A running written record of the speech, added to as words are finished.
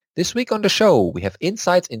This week on the show, we have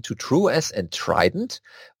insights into TrueOS and Trident.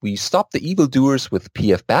 We stop the evildoers with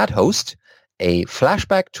PF Bad Host, a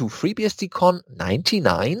flashback to FreeBSDCon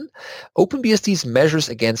 99, OpenBSD's measures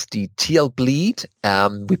against the TL Bleed.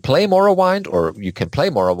 We play Morrowind, or you can play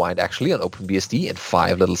Morrowind actually on OpenBSD in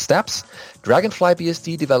 5 little steps. Dragonfly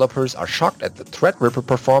BSD developers are shocked at the Threadripper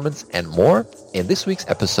performance and more in this week's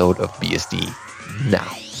episode of BSD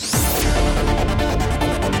Now.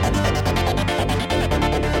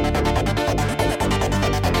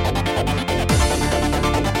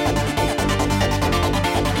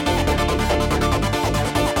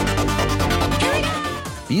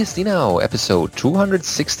 BSD Now, episode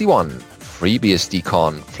 261,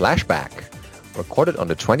 FreeBSDCon Flashback, recorded on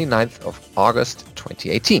the 29th of August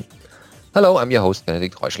 2018. Hello, I'm your host,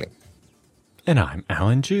 Benedikt Reuschling. And I'm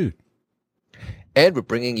Alan Jude. And we're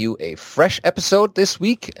bringing you a fresh episode this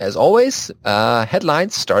week. As always,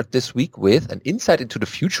 headlines start this week with an insight into the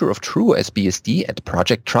future of TrueOS BSD and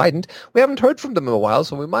Project Trident. We haven't heard from them in a while,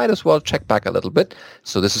 so we might as well check back a little bit.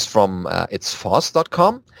 So this is from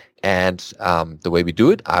itsfoss.com. And the way we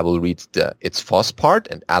do it, I will read the It's Foss part,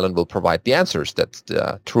 and Alan will provide the answers that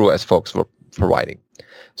the TrueOS folks were providing.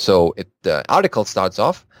 So the article starts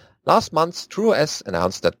off, last month, TrueOS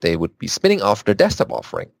announced that they would be spinning off their desktop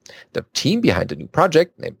offering. The team behind the new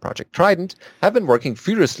project, named Project Trident, have been working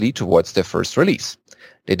furiously towards their first release.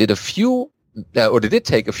 They did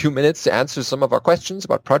take a few minutes to answer some of our questions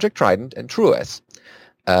about Project Trident and TrueOS.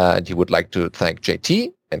 And he would like to thank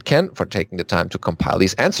JT and Ken for taking the time to compile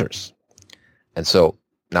these answers. And so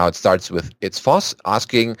now it starts with It's Foss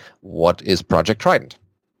asking, what is Project Trident?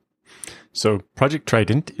 So Project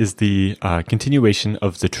Trident is the continuation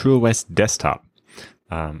of the TrueOS desktop.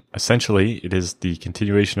 Essentially, it is the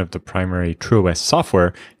continuation of the primary TrueOS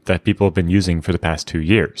software that people have been using for the past 2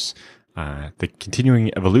 years. The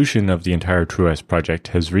continuing evolution of the entire TrueOS project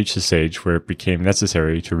has reached a stage where it became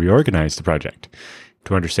necessary to reorganize the project.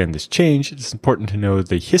 To understand this change, it's important to know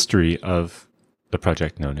the history of the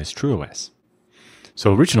project known as TrueOS.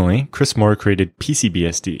 So originally, Chris Moore created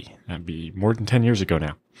PCBSD. That'd be more than 10 years ago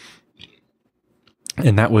now.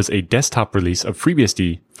 And that was a desktop release of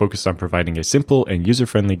FreeBSD focused on providing a simple and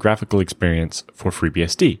user-friendly graphical experience for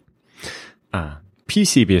FreeBSD.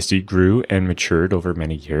 PCBSD grew and matured over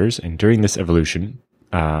many years, and during this evolution,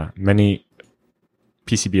 many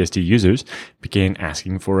PCBSD users began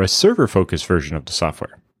asking for a server-focused version of the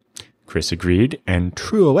software. Chris agreed, and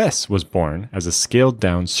TrueOS was born as a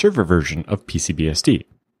scaled-down server version of PCBSD.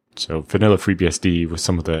 So vanilla FreeBSD with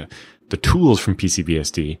some of the tools from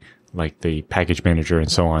PCBSD, like the package manager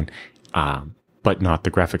and so on, but not the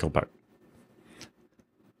graphical part.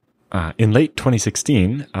 In late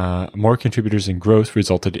 2016, more contributors and growth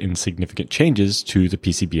resulted in significant changes to the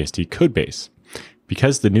PCBSD codebase.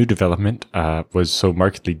 Because the new development was so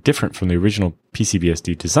markedly different from the original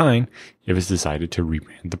PCBSD design, it was decided to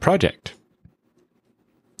rebrand the project.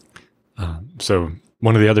 So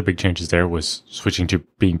one of the other big changes there was switching to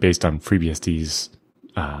being based on FreeBSD's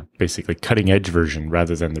basically cutting-edge version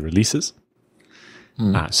rather than the releases.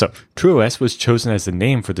 So TrueOS was chosen as the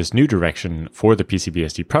name for this new direction for the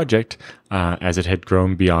PCBSD project, as it had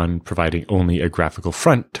grown beyond providing only a graphical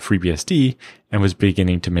front to FreeBSD and was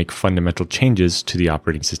beginning to make fundamental changes to the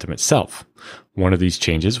operating system itself. One of these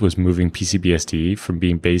changes was moving PCBSD from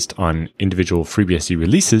being based on individual FreeBSD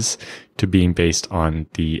releases to being based on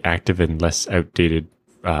the active and less outdated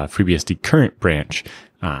FreeBSD current branch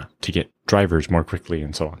to get drivers more quickly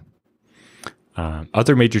and so on.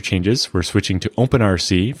 Other major changes were switching to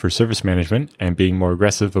OpenRC for service management and being more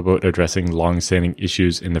aggressive about addressing long-standing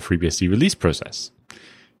issues in the FreeBSD release process.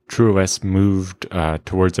 TrueOS moved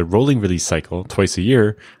towards a rolling release cycle twice a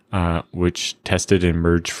year, which tested and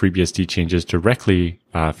merged FreeBSD changes directly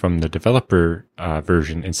from the developer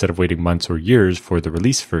version instead of waiting months or years for the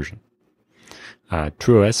release version.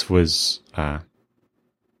 TrueOS was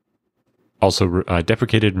also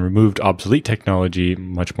deprecated and removed obsolete technology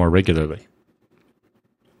much more regularly,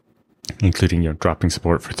 including dropping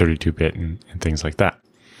support for 32-bit and things like that.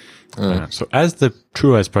 So as the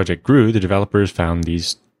TrueOS project grew, the developers found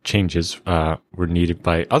these changes were needed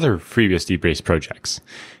by other FreeBSD-based projects.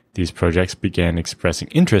 These projects began expressing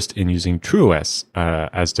interest in using TrueOS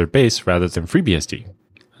as their base rather than FreeBSD.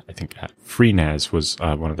 I think FreeNAS was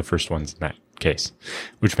one of the first ones in that case,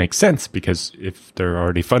 which makes sense because if they're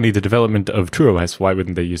already funding the development of TrueOS, why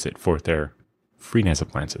wouldn't they use it for their FreeNAS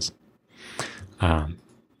appliances?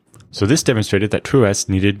 So this demonstrated that TrueOS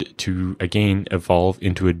needed to again evolve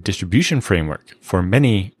into a distribution framework for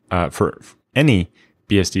any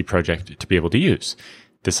BSD project to be able to use.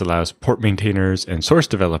 This allows port maintainers and source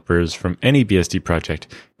developers from any BSD project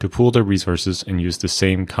to pool their resources and use the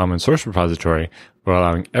same common source repository, while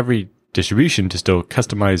allowing every distribution to still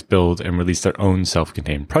customize, build, and release their own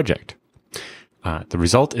self-contained project. The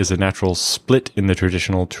result is a natural split in the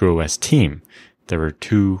traditional TrueOS team. There were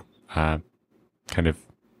two kind of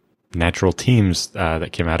natural teams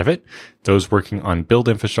that came out of it. Those working on build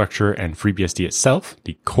infrastructure and FreeBSD itself,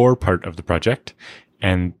 the core part of the project,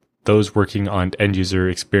 and those working on end-user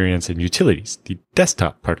experience and utilities, the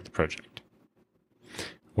desktop part of the project.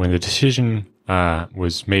 When the decision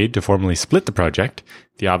was made to formally split the project,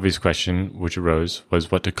 the obvious question which arose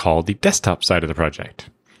was what to call the desktop side of the project,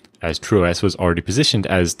 as TrueOS was already positioned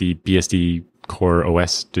as the BSD core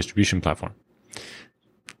OS distribution platform.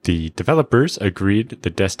 The developers agreed the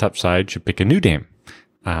desktop side should pick a new name.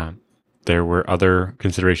 There were other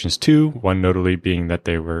considerations too, one notably being that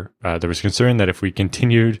there was concern that if we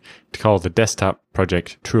continued to call the desktop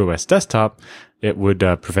project TrueOS Desktop, it would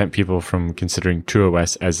prevent people from considering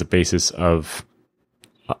TrueOS as the basis of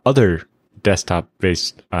other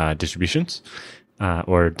desktop-based distributions,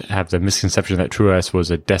 or have the misconception that TrueOS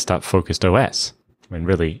was a desktop-focused OS, when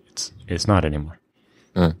really it's not anymore.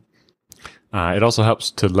 It also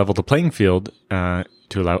helps to level the playing field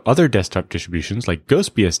to allow other desktop distributions like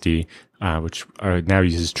GhostBSD, which now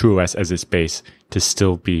uses TrueOS as its base, to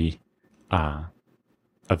still be a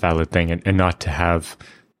valid thing, and not to have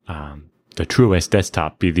the TrueOS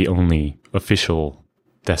desktop be the only official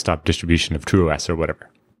desktop distribution of TrueOS or whatever.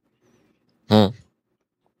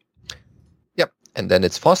 Yep. And then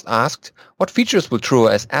it's first asked, what features will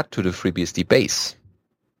TrueOS add to the FreeBSD base?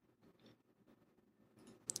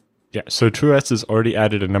 Yeah, so TrueOS has already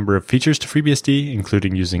added a number of features to FreeBSD,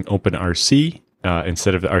 including using OpenRC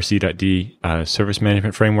instead of the RC.D service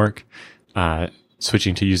management framework,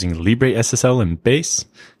 switching to using LibreSSL in base,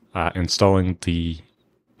 installing the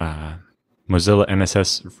Mozilla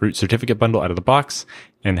NSS root certificate bundle out of the box,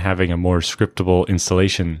 and having a more scriptable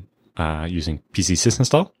installation using PC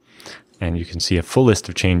sysinstall. And you can see a full list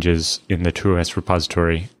of changes in the TrueOS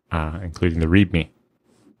repository, including the README.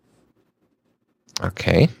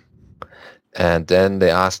 Okay. And then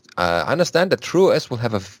they asked, I understand that TrueOS will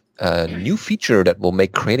have a new feature that will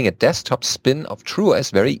make creating a desktop spin of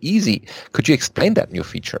TrueOS very easy. Could you explain that new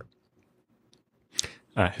feature?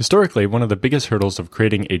 Historically, one of the biggest hurdles of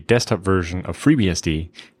creating a desktop version of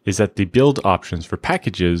FreeBSD is that the build options for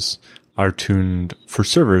packages are tuned for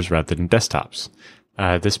servers rather than desktops.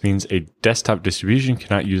 This means a desktop distribution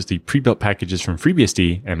cannot use the pre-built packages from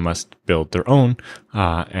FreeBSD and must build their own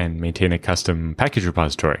and maintain a custom package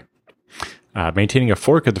repository. Maintaining a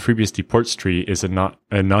fork of the FreeBSD ports tree is a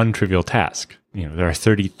non-trivial task. There are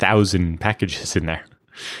 30,000 packages in there.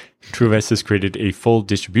 TrueOS has created a full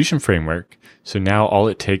distribution framework, so now all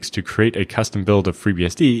it takes to create a custom build of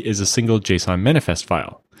FreeBSD is a single JSON manifest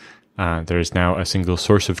file. There is now a single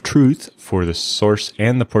source of truth for the source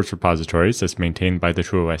and the ports repositories that's maintained by the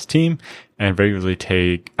TrueOS team and regularly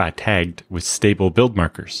tagged with stable build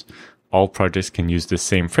markers. All projects can use this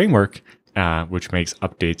same framework, which makes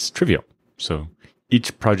updates trivial. So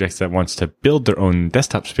each project that wants to build their own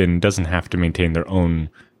desktop spin doesn't have to maintain their own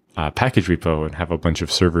package repo and have a bunch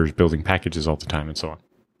of servers building packages all the time and so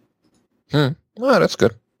on. Well, that's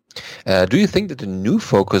good. Do you think that the new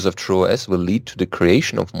focus of TrueOS will lead to the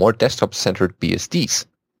creation of more desktop-centered BSDs?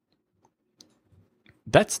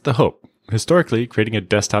 That's the hope. Historically, creating a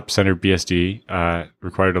desktop-centered BSD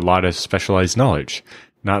required a lot of specialized knowledge.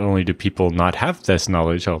 Not only do people not have this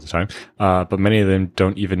knowledge all the time, but many of them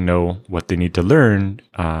don't even know what they need to learn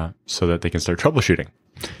so that they can start troubleshooting.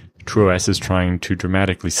 TrueOS is trying to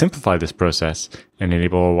dramatically simplify this process and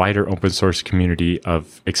enable a wider open source community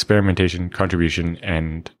of experimentation, contribution,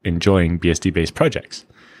 and enjoying BSD-based projects.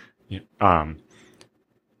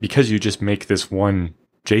 Because you just make this one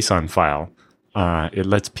JSON file, it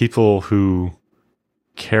lets people who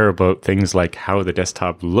care about things like how the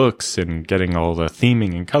desktop looks and getting all the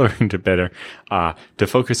theming and coloring to better, to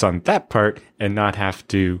focus on that part and not have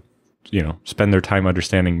to, spend their time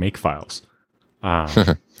understanding makefiles.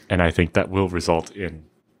 And I think that will result in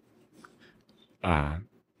lower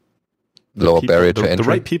barrier to entry. The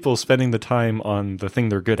right people spending the time on the thing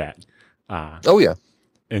they're good at.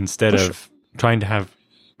 Instead of trying to have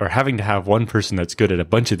or having to have one person that's good at a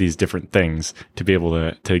bunch of these different things to be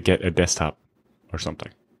able to get a desktop or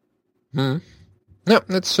something. Yeah,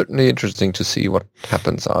 that's certainly interesting to see what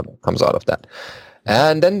comes out of that.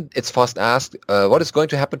 And then it's first asked, what is going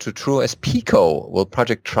to happen to TrueOS Pico? Will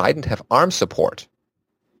Project Trident have ARM support?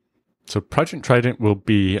 So Project Trident will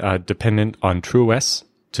be dependent on TrueOS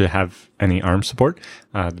to have any ARM support.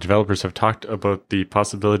 The developers have talked about the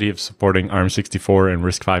possibility of supporting ARM64 and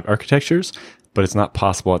RISC-V architectures, but it's not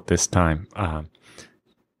possible at this time.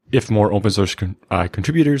 If more open source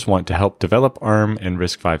contributors want to help develop ARM and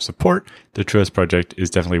RISC-V support, the TrueOS project is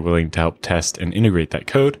definitely willing to help test and integrate that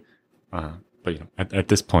code. But at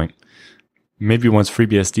this point, maybe once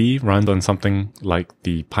FreeBSD runs on something like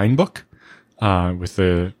the Pinebook with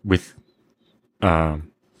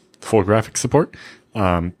full graphics support,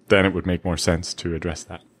 then it would make more sense to address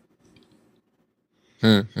that.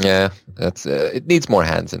 Yeah, that's it needs more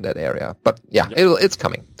hands in that area, but it's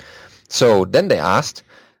coming. So then they asked,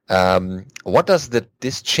 what does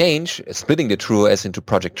this change, splitting the TrueOS into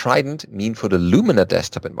Project Trident, mean for the Lumina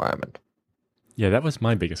desktop environment? Yeah, that was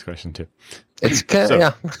my biggest question too. It's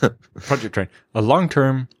Project Trident. Long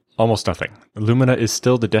term, almost nothing. Lumina is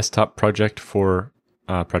still the desktop project for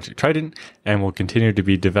Project Trident and will continue to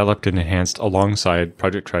be developed and enhanced alongside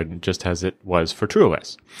Project Trident, just as it was for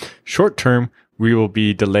TrueOS. Short term, we will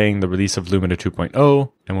be delaying the release of Lumina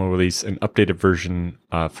 2.0 and will release an updated version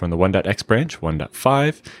from the 1.x branch,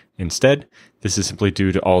 1.5 instead. This is simply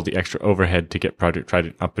due to all the extra overhead to get Project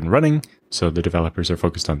Trident up and running, so the developers are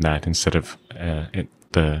focused on that instead of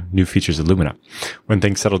the new features of Lumina. When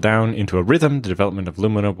things settle down into a rhythm, the development of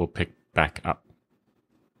Lumina will pick back up.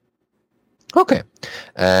 Okay.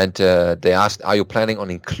 And they asked, are you planning on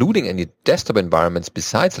including any desktop environments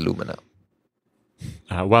besides Lumina?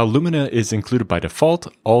 While Lumina is included by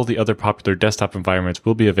default, all the other popular desktop environments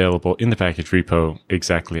will be available in the package repo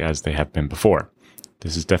exactly as they have been before.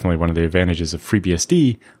 This is definitely one of the advantages of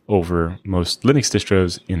FreeBSD over most Linux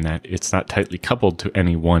distros in that it's not tightly coupled to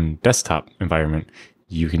any one desktop environment.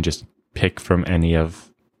 You can just pick from any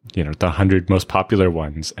of the 100 most popular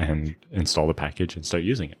ones and install the package and start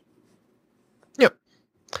using it. Yep.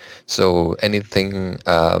 So anything,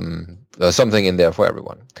 something in there for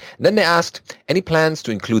everyone. And then they asked, any plans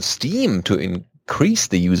to include Steam to increase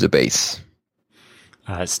the user base?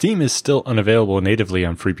 Steam is still unavailable natively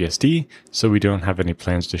on FreeBSD, so we don't have any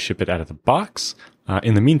plans to ship it out of the box.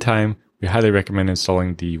 In the meantime, we highly recommend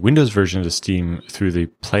installing the Windows version of Steam through the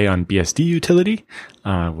Play on BSD utility,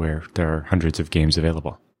 where there are hundreds of games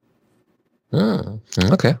available.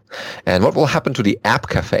 Okay. And what will happen to the App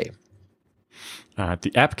Cafe?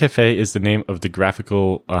 The App Cafe is the name of the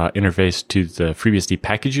graphical interface to the FreeBSD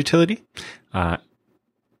package utility.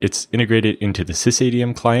 It's integrated into the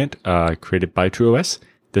SysADM client created by TrueOS.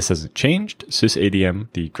 This hasn't changed.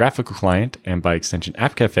 SysADM, the graphical client, and by extension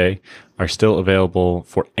App Cafe are still available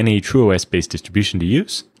for any TrueOS-based distribution to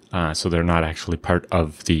use. So they're not actually part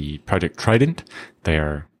of the Project Trident. They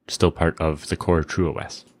are still part of the core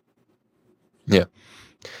TrueOS. Yeah.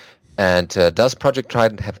 And does Project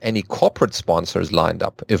Trident have any corporate sponsors lined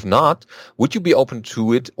up? If not, would you be open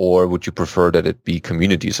to it, or would you prefer that it be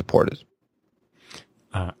community supported?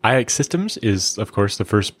 IX Systems is, of course, the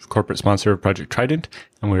first corporate sponsor of Project Trident,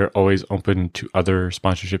 and we are always open to other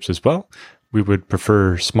sponsorships as well. We would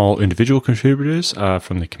prefer small individual contributors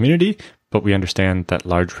from the community, but we understand that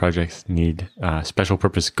large projects need special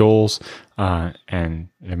purpose goals and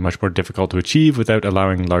are much more difficult to achieve without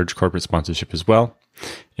allowing large corporate sponsorship as well.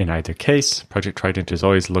 In either case, Project Trident is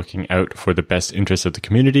always looking out for the best interests of the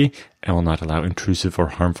community and will not allow intrusive or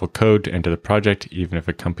harmful code to enter the project, even if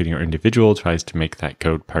a company or individual tries to make that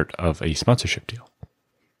code part of a sponsorship deal.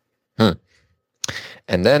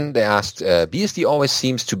 And then they asked, BSD always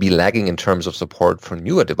seems to be lagging in terms of support for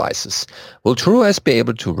newer devices. Will TrueOS be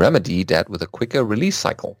able to remedy that with a quicker release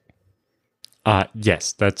cycle?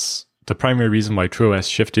 Yes, that's the primary reason why TrueOS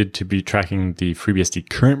shifted to be tracking the FreeBSD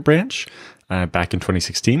current branch back in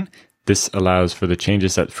 2016. This allows for the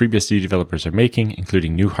changes that FreeBSD developers are making,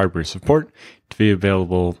 including new hardware support, to be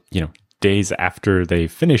available, days after they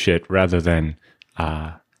finish it, rather than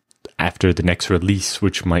after the next release,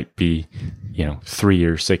 which might be, 3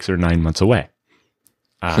 or 6 or 9 months away.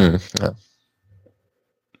 Yeah,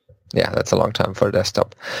 that's a long time for a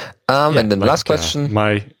desktop. And then the last question.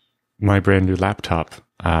 My brand new laptop,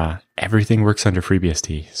 everything works under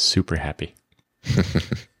FreeBSD. Super happy.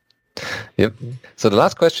 Yep. So the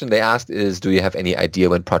last question they asked is, do you have any idea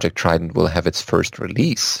when Project Trident will have its first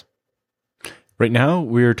release? Right now,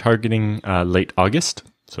 we're targeting late August,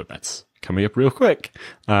 so that's coming up real quick.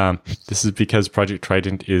 This is because Project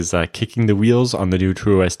Trident is kicking the wheels on the new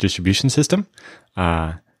TrueOS distribution system.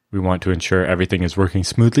 We want to ensure everything is working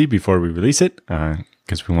smoothly before we release it,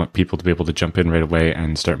 because we want people to be able to jump in right away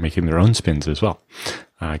and start making their own spins as well.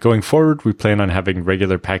 Going forward, we plan on having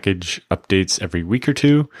regular package updates every week or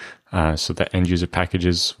two, so that end user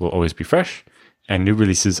packages will always be fresh, and new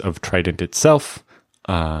releases of Trident itself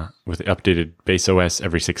with the updated base OS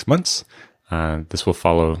every 6 months. This will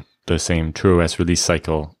follow the same TrueOS release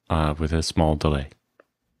cycle with a small delay.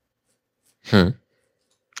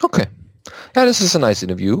 Okay. Yeah, this is a nice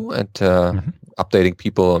interview and updating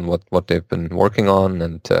people on what they've been working on.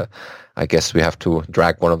 And I guess we have to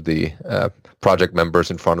drag one of the project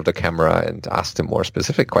members in front of the camera and ask them more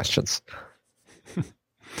specific questions.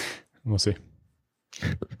 We'll see.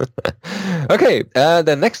 Okay,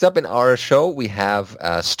 then next up in our show, we have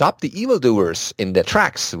Stop the Evildoers in Their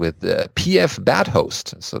Tracks with PF Bad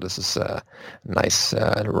Host. So this is a nice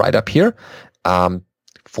write-up here.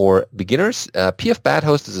 For beginners, PF Bad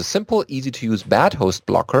Host is a simple, easy-to-use bad host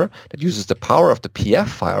blocker that uses the power of the PF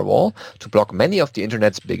firewall to block many of the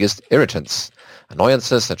internet's biggest irritants.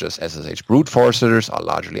 Annoyances such as SSH brute forcers are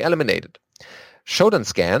largely eliminated. Shodan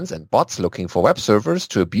scans and bots looking for web servers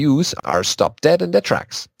to abuse are stopped dead in their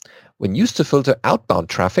tracks. When used to filter outbound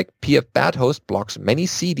traffic, PF Bad Host blocks many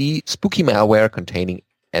seedy, spooky malware containing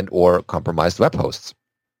and or compromised web hosts.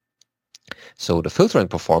 So the filtering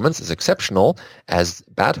performance is exceptional as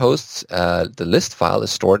bad hosts, the list file is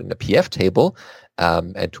stored in the PF table,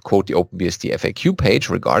 and to quote the OpenBSD FAQ page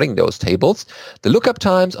regarding those tables, the lookup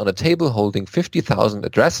times on a table holding 50,000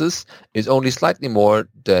 addresses is only slightly more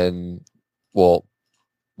than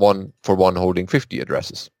one holding 50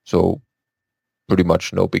 addresses. So pretty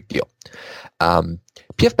much no big deal.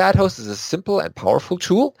 PF Bad Host is a simple and powerful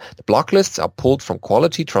tool. The block lists are pulled from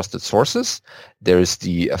quality trusted sources. There is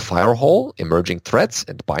the firehole, emerging threats,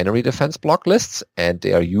 and binary defense block lists, and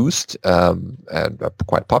they are used and are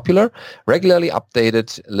quite popular. Regularly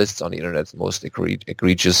updated lists on the internet's most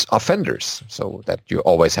egregious offenders, so that you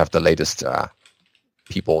always have the latest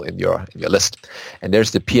people in your list. And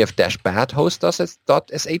there's the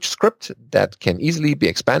pf-badhost.sh script that can easily be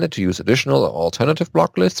expanded to use additional or alternative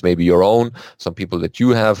block lists, maybe your own, some people that you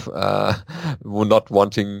have not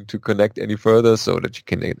wanting to connect any further so that you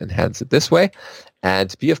can enhance it this way. And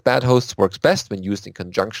PF Bad Host works best when used in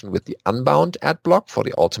conjunction with the Unbound ad block for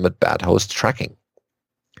the ultimate bad host tracking.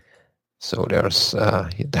 So there's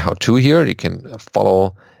the how-to here. You can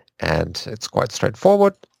follow, and it's quite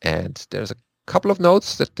straightforward. And there's a couple of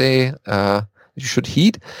notes that you should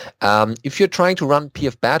heed. If you're trying to run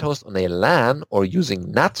PF Bad Host on a LAN or using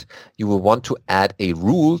NAT, you will want to add a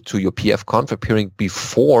rule to your pfconf appearing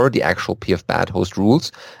before the actual PF Bad Host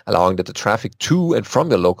rules, allowing that the traffic to and from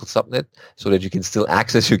your local subnet so that you can still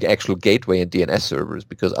access your actual gateway and DNS servers,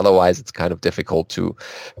 because otherwise it's kind of difficult to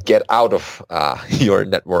get out of your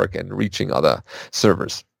network and reaching other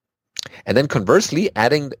servers. And then conversely,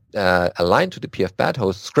 adding a line to the PF Bad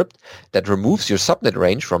Host script that removes your subnet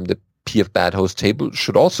range from the PF Bad Host table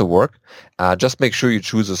should also work. Just make sure you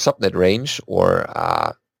choose a subnet range or,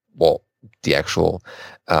 the actual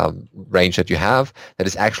range that you have that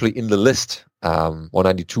is actually in the list,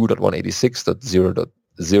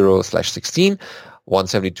 192.186.0.0/16,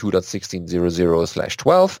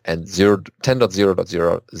 172.16.00/12, and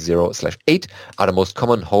 10.0.0.0/8 are the most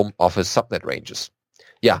common home office subnet ranges.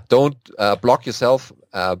 Yeah, don't block yourself.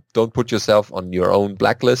 Don't put yourself on your own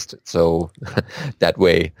blacklist. So that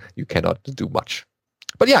way you cannot do much.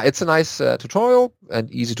 But yeah, it's a nice tutorial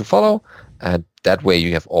and easy to follow. And that way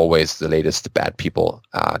you have always the latest bad people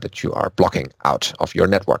that you are blocking out of your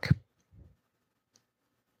network.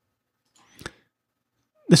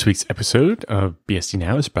 This week's episode of BSD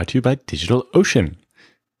Now is brought to you by DigitalOcean.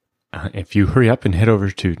 If you hurry up and head over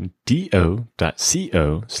to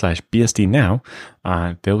do.co/BSDnow,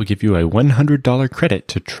 they will give you a $100 credit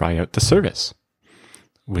to try out the service.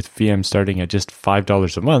 With VM starting at just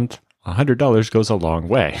 $5 a month, $100 goes a long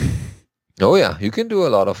way. Oh yeah, you can do a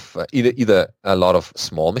lot of either a lot of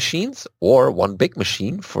small machines or one big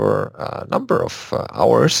machine for a number of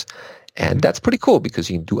hours. And that's pretty cool because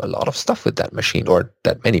you can do a lot of stuff with that machine or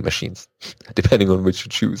that many machines, depending on which you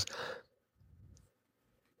choose.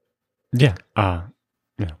 Yeah.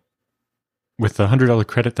 With the $100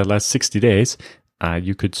 credit that lasts 60 days,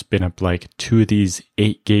 you could spin up like 2 of these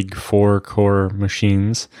 8 gig 4-core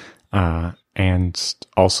machines and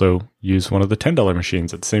also use one of the $10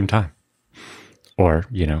 machines at the same time. Or,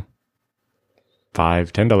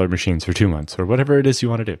 5 $10 machines for 2 months or whatever it is you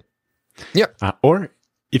want to do. Yeah. Or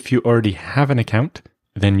if you already have an account,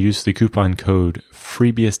 then use the coupon code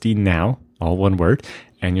FreeBSDNow, all one word,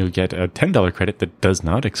 and you'll get a $10 credit that does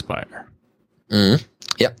not expire.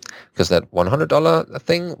 Yeah, because that $100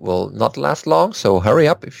 thing will not last long, so hurry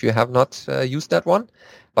up if you have not used that one.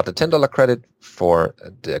 But the $10 credit for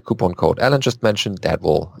the coupon code Alan just mentioned, that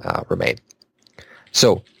will remain.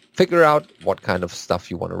 So figure out what kind of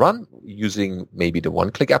stuff you want to run using maybe the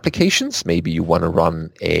one-click applications. Maybe you want to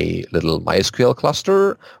run a little MySQL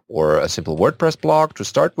cluster or a simple WordPress blog to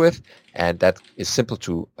start with. And that is simple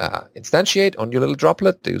to instantiate on your little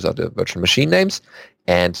droplet. These are the virtual machine names.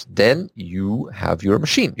 And then you have your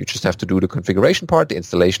machine. You just have to do the configuration part. The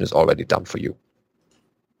installation is already done for you.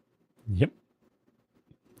 Yep.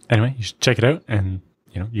 Anyway, you should check it out, and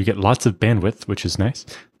you get lots of bandwidth, which is nice.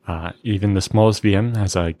 Even the smallest VM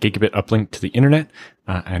has a gigabit uplink to the internet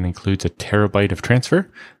and includes a terabyte of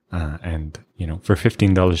transfer. And for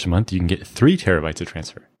 $15 a month, you can get 3 terabytes of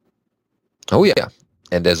transfer. Oh yeah.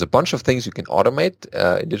 And there's a bunch of things you can automate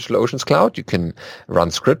in DigitalOcean's cloud. You can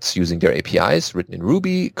run scripts using their APIs written in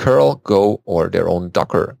Ruby, Curl, Go, or their own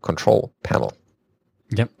Docker control panel.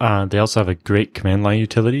 Yep. They also have a great command line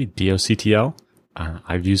utility, doctl.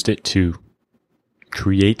 I've used it to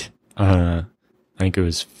create, I think it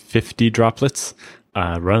was 50 droplets,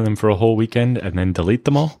 run them for a whole weekend, and then delete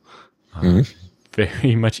them all.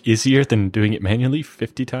 Very much easier than doing it manually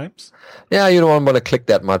 50 times. Yeah, you don't want to click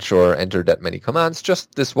that much or enter that many commands.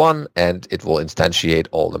 Just this one, and it will instantiate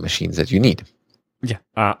all the machines that you need. Yeah,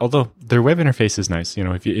 although their web interface is nice.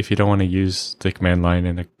 If you don't want to use the command line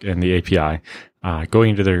and the API, going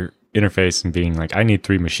into their interface and being like, I need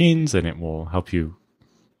 3 machines, and it will help you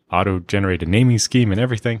auto-generate a naming scheme and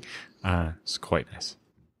everything. It's quite nice.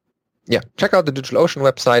 Yeah, check out the DigitalOcean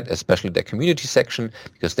website, especially their community section,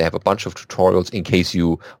 because they have a bunch of tutorials in case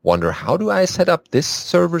you wonder, how do I set up this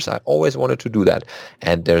servers? I always wanted to do that.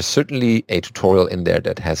 And there's certainly a tutorial in there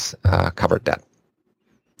that has covered that.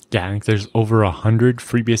 Yeah, I think there's over 100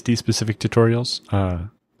 FreeBSD specific tutorials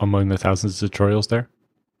among the thousands of tutorials there.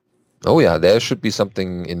 Oh yeah, there should be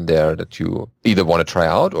something in there that you either want to try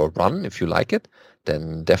out or run if you like it.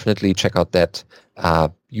 Then definitely check out that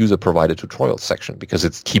user-provided tutorial section, because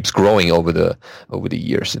it keeps growing over the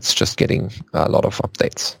years. It's just getting a lot of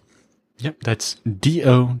updates. Yep, that's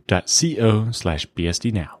do.co/BSD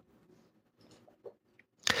now.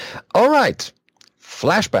 All right,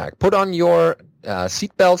 flashback. Put on your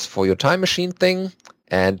seatbelts for your time machine thing,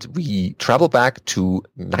 and we travel back to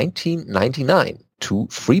 1999. To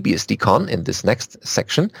FreeBSDCon in this next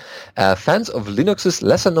section. Fans of Linux's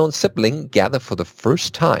lesser-known sibling gather for the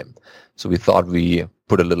first time. So we thought we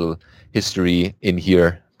put a little history in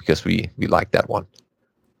here because we like that one.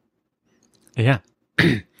 Yeah.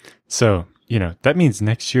 So, that means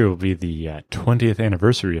next year will be the 20th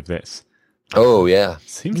anniversary of this. Oh, yeah.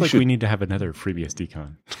 Seems like we need to have another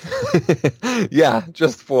FreeBSDCon. Yeah,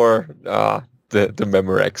 just for the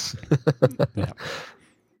Memorex. Yeah.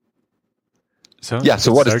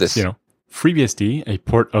 So what is this? FreeBSD, a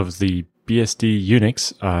port of the BSD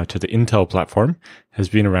Unix to the Intel platform, has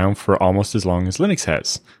been around for almost as long as Linux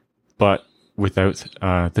has, but without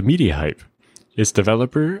the media hype. Its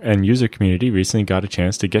developer and user community recently got a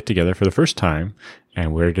chance to get together for the first time,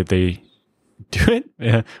 and where did they do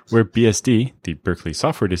it? Where BSD, the Berkeley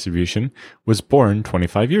software distribution, was born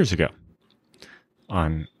 25 years ago.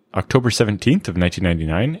 On October 17th of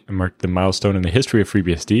 1999 marked the milestone in the history of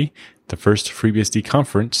FreeBSD. The first FreeBSD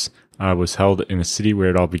conference was held in a city where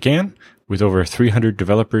it all began, with over 300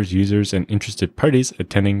 developers, users, and interested parties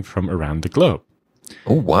attending from around the globe.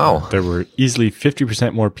 Oh, wow. There were easily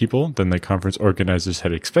 50% more people than the conference organizers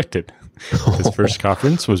had expected. This first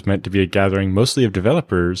conference was meant to be a gathering mostly of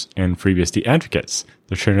developers and FreeBSD advocates.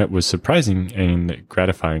 The turnout was surprising and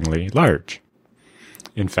gratifyingly large.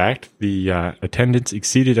 In fact, the attendance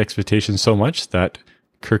exceeded expectations so much that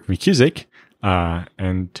Kirk McKusick,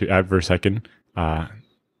 and to add for a second, had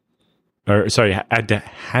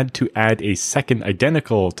to add a second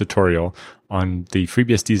identical tutorial on the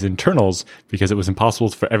FreeBSD's internals because it was impossible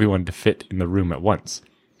for everyone to fit in the room at once.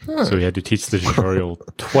 So he had to teach the tutorial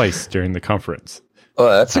twice during the conference. Oh,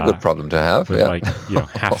 that's a good problem to have. With yeah.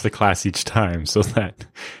 Half the class each time so that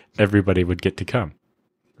everybody would get to come.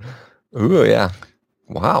 Ooh, yeah.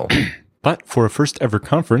 Wow. But for a first ever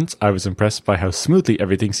conference, I was impressed by how smoothly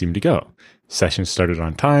everything seemed to go. Sessions started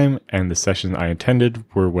on time, and the sessions I attended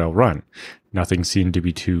were well run. Nothing seemed to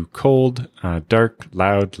be too cold, dark,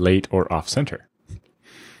 loud, late, or off-center.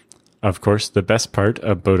 Of course, the best part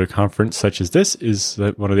about a conference such as this is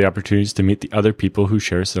that one of the opportunities to meet the other people who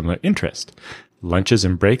share a similar interest. Lunches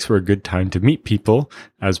and breaks were a good time to meet people,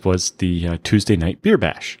 as was the Tuesday night beer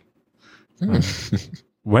bash.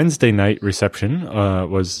 Wednesday night reception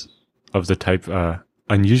was of the type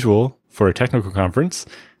unusual for a technical conference,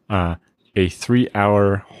 a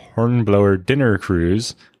 3-hour hornblower dinner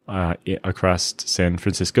cruise across San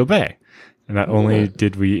Francisco Bay. And not only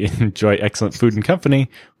did we enjoy excellent food and company,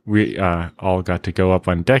 we all got to go up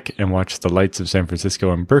on deck and watch the lights of San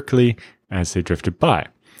Francisco and Berkeley as they drifted by.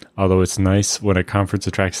 Although it's nice when a conference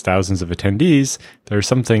attracts thousands of attendees, there are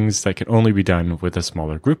some things that can only be done with a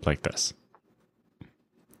smaller group like this.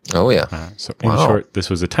 Oh, yeah. So in short, this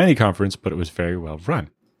was a tiny conference, but it was very well run.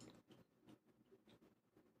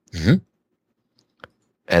 Mm-hmm.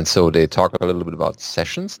 And so they talk a little bit about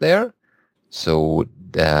sessions there. So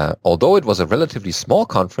although it was a relatively small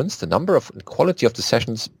conference, the number and quality of the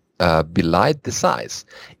sessions belied the size.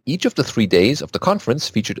 Each of the 3 days of the conference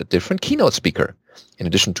featured a different keynote speaker. In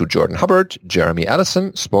addition to Jordan Hubbard, Jeremy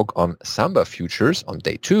Allison spoke on Samba futures on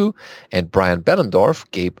day 2, and Brian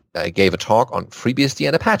Behlendorf gave a talk on FreeBSD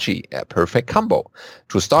and Apache, a perfect combo,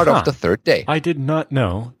 to start off the 3rd day. I did not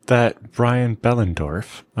know that Brian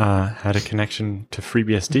Behlendorf had a connection to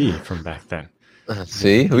FreeBSD from back then.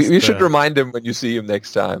 See, we should remind him when you see him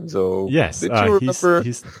next time. So yes, did you remember?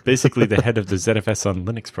 He's basically the head of the ZFS on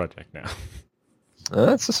Linux project now.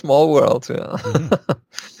 That's a small world, yeah.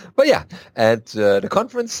 Mm-hmm. But yeah, and the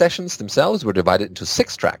conference sessions themselves were divided into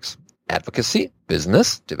 6 tracks: advocacy,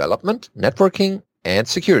 business, development, networking, and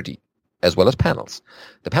security, as well as panels.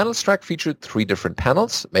 The panels track featured 3 different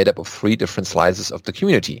panels made up of 3 different slices of the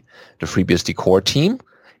community: the FreeBSD core team,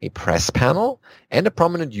 a press panel, and a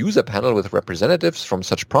prominent user panel with representatives from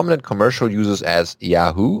such prominent commercial users as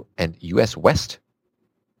Yahoo and US West.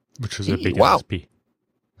 Which was a big wow. MSP.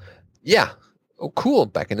 Yeah. Oh, cool.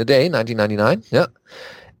 Back in the day, 1999. Yeah.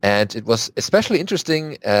 And it was especially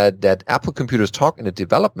interesting that Apple Computers Talk in the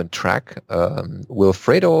development track,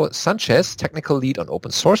 Wilfredo Sanchez, technical lead on open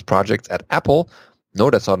source projects at Apple, no,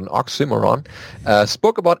 that's not an oxymoron,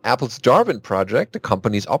 spoke about Apple's Darwin project, the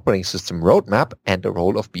company's operating system roadmap, and the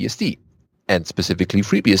role of BSD, and specifically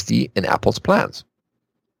FreeBSD in Apple's plans.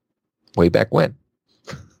 Way back when.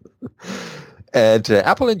 And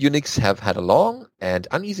Apple and Unix have had a long and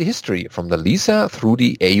uneasy history from the Lisa through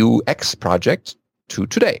the AUX project to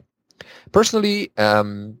today. Personally,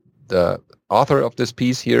 the author of this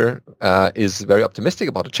piece here is very optimistic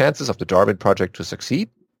about the chances of the Darwin project to succeed.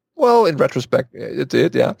 Well, in retrospect, it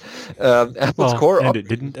did, yeah. Apple's core... And it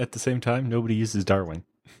didn't at the same time. Nobody uses Darwin.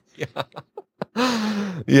 Yeah.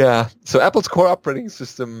 Yeah. So Apple's core operating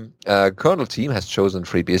system kernel team has chosen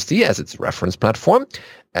FreeBSD as its reference platform,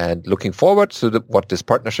 and looking forward to what this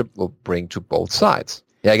partnership will bring to both sides.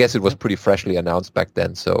 Yeah, I guess it was pretty freshly announced back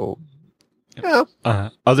then, so... Yeah.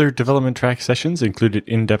 Other development track sessions included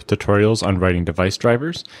in-depth tutorials on writing device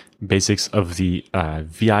drivers, basics of the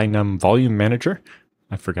VINUM volume manager.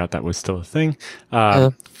 I forgot that was still a thing.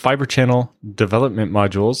 Fiber channel development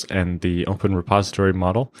modules and the open repository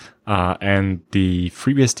model, and the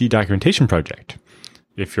FreeBSD documentation project.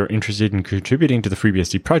 If you're interested in contributing to the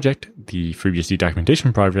FreeBSD project, the FreeBSD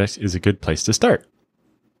documentation project is a good place to start.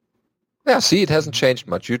 Yeah, see, it hasn't changed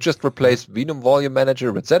much. You just replace VNUM Volume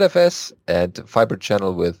Manager with ZFS and Fiber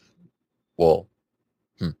Channel with, well...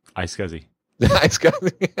 iSCSI.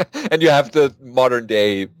 iSCSI. And you have the modern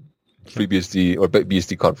day FreeBSD or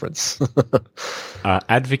BSD conference.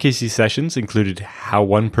 Advocacy sessions included how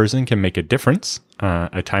one person can make a difference,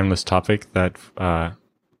 a timeless topic that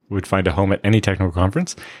would find a home at any technical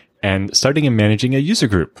conference, and starting and managing a user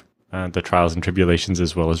group, the trials and tribulations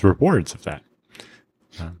as well as rewards of that.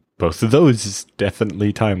 Both of those is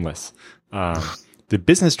definitely timeless. The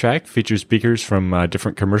business track features speakers from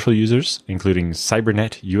different commercial users, including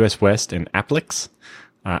Cybernet, US West, and Applix.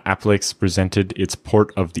 Applix presented its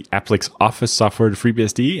port of the Applix Office software to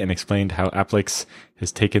FreeBSD and explained how Applix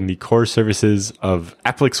has taken the core services of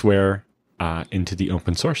Applixware into the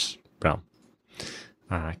open source realm.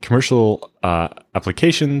 Commercial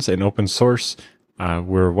applications and open source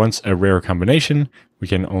were once a rare combination. We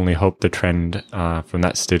can only hope the trend from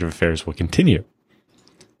that state of affairs will continue.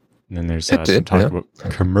 And then there's some talk about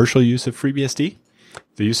commercial use of FreeBSD.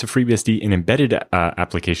 The use of FreeBSD in embedded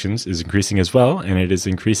applications is increasing as well, and it is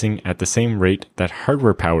increasing at the same rate that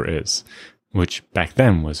hardware power is, which back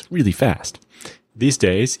then was really fast. These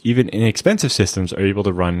days, even inexpensive systems are able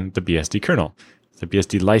to run the BSD kernel. The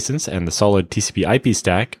BSD license and the solid TCP/IP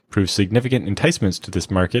stack prove significant enticements to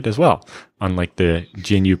this market as well. Unlike the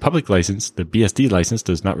GNU public license, the BSD license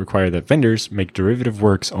does not require that vendors make derivative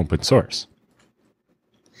works open source.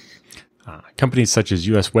 Companies such as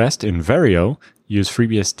US West and Vario use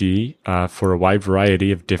FreeBSD for a wide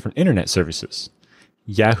variety of different internet services.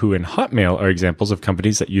 Yahoo and Hotmail are examples of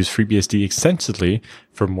companies that use FreeBSD extensively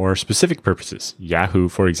for more specific purposes. Yahoo,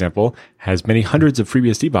 for example, has many hundreds of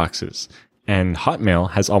FreeBSD boxes, and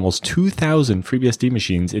Hotmail has almost 2,000 FreeBSD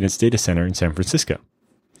machines in its data center in San Francisco.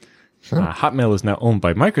 Hotmail is now owned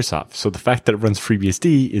by Microsoft, so the fact that it runs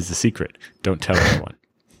FreeBSD is the secret. Don't tell anyone.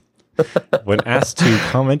 When asked to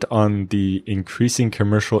comment on the increasing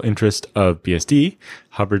commercial interest of BSD,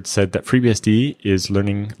 Hubbard said that FreeBSD is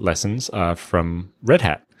learning lessons from Red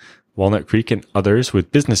Hat. Walnut Creek and others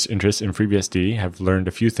with business interests in FreeBSD have learned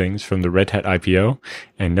a few things from the Red Hat IPO,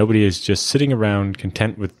 and nobody is just sitting around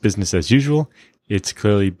content with business as usual. It's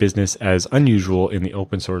clearly business as unusual in the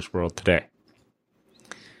open source world today.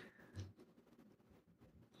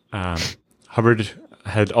 Hubbard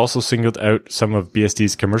had also singled out some of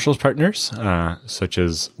BSD's commercial partners, such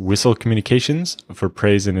as Whistle Communications, for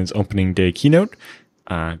praise in his opening day keynote.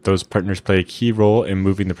 Those partners play a key role in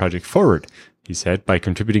moving the project forward, he said, by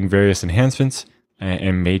contributing various enhancements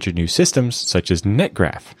and major new systems, such as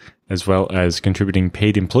NetGraph, as well as contributing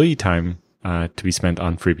paid employee time to be spent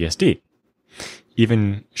on FreeBSD.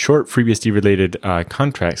 Even short FreeBSD-related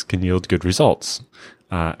contracts can yield good results.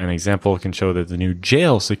 An example can show that the new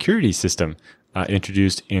jail security system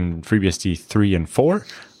introduced in FreeBSD 3 and 4,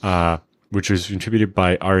 which was contributed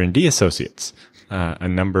by R&D associates. A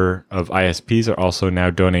number of ISPs are also now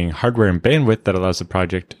donating hardware and bandwidth that allows the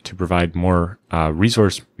project to provide more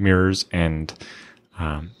resource mirrors and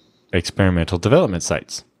experimental development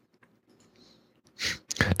sites.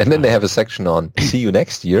 And then they have a section on see you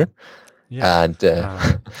next year. Yeah.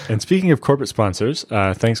 And speaking of corporate sponsors,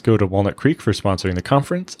 thanks go to Walnut Creek for sponsoring the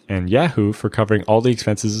conference and Yahoo for covering all the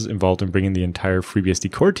expenses involved in bringing the entire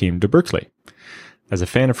FreeBSD core team to Berkeley. As a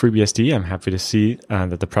fan of FreeBSD, I'm happy to see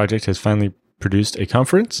that the project has finally produced a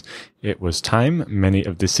conference. It was time. Many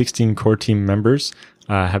of the 16 core team members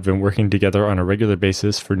have been working together on a regular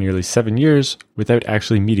basis for nearly 7 years without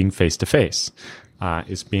actually meeting face to face.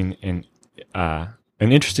 It's been an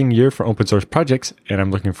interesting year for open source projects, and I'm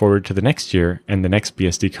looking forward to the next year and the next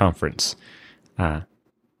BSD conference to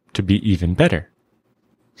be even better.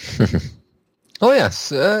 Oh,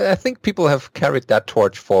 yes. I think people have carried that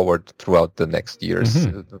torch forward throughout the next years.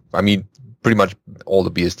 Mm-hmm. I mean, pretty much all the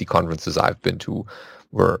BSD conferences I've been to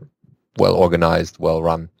were well organized, well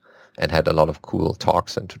run, and had a lot of cool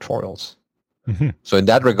talks and tutorials. Mm-hmm. So in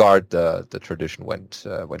that regard, the tradition went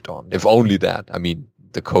on. If only that. I mean,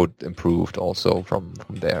 the code improved also from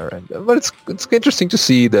there, but it's interesting to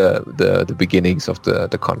see the beginnings of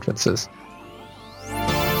the conferences.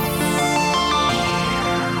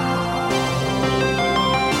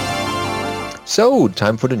 So,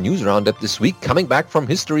 time for the news roundup this week. Coming back from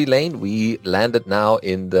history lane, we landed now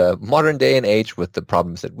in the modern day and age with the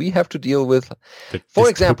problems that we have to deal with. For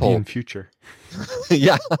example, future.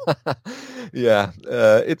 Yeah.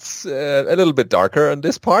 It's a little bit darker on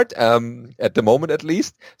this part, at the moment at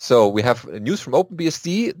least. So we have news from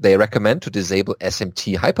OpenBSD. They recommend to disable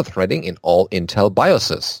SMT hyperthreading in all Intel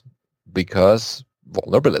BIOSes because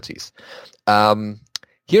vulnerabilities.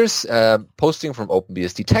 Here's a posting from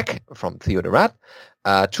OpenBSD Tech from Theo de Rad.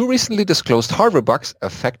 2 recently disclosed hardware bugs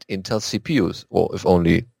affect Intel CPUs. Well, if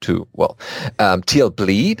only 2. Well, TL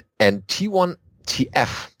Bleed and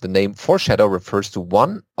T1TF. The name Foreshadow refers to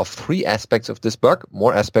one of 3 aspects of this bug.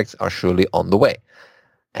 More aspects are surely on the way.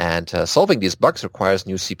 And solving these bugs requires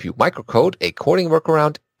new CPU microcode, a coding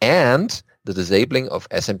workaround, and the disabling of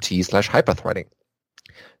SMT/hyperthreading.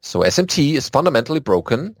 So SMT is fundamentally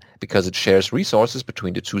broken because it shares resources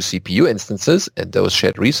between the 2 CPU instances, and those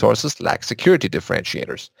shared resources lack security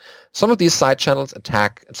differentiators. Some of these side channel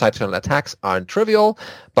attacks aren't trivial,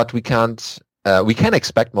 but we can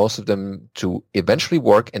expect most of them to eventually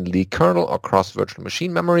work and leak kernel or cross virtual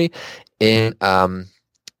machine memory in common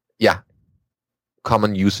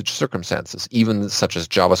usage circumstances, even such as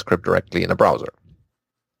JavaScript directly in a browser.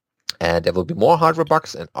 And there will be more hardware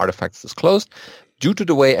bugs and artifacts disclosed. Due to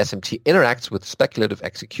the way SMT interacts with speculative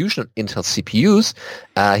execution of Intel CPUs,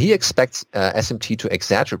 he expects SMT to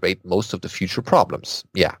exacerbate most of the future problems.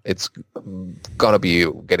 Yeah, it's going to be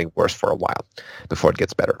getting worse for a while before it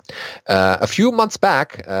gets better. A few months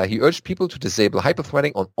back, he urged people to disable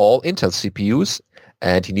hyperthreading on all Intel CPUs,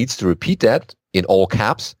 and he needs to repeat that in all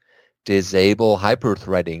caps. Disable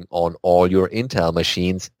hyperthreading on all your Intel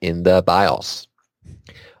machines in the BIOS.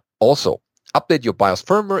 Also, update your BIOS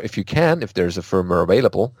firmware if you can, if there's a firmware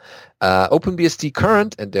available. OpenBSD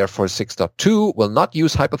current and therefore 6.2 will not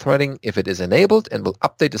use hyperthreading if it is enabled and will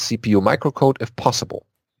update the CPU microcode if possible.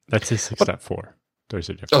 That's a 6.4. There's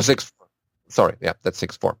a difference. Oh, 6. Sorry, yeah, that's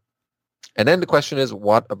 6.4. And then the question is,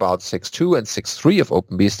 what about 6.2 and 6.3 of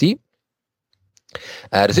OpenBSD?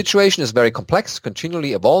 The situation is very complex,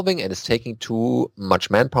 continually evolving, and is taking too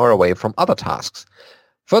much manpower away from other tasks.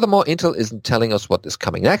 Furthermore, Intel isn't telling us what is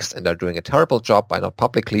coming next, and they're doing a terrible job by not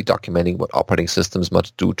publicly documenting what operating systems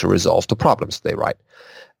must do to resolve the problems, they write.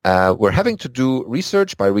 We're having to do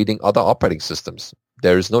research by reading other operating systems.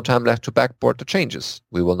 There is no time left to backport the changes.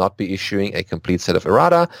 We will not be issuing a complete set of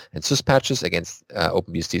errata and sys patches against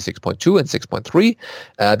OpenBSD 6.2 and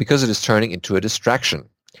 6.3 because it is turning into a distraction.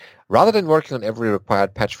 Rather than working on every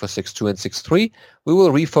required patch for 6.2 and 6.3, we will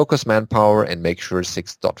refocus manpower and make sure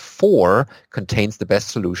 6.4 contains the best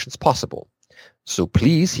solutions possible. So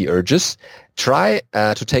please, he urges, try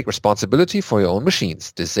to take responsibility for your own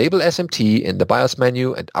machines. Disable SMT in the BIOS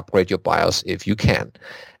menu and upgrade your BIOS if you can.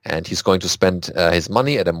 And he's going to spend his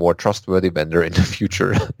money at a more trustworthy vendor in the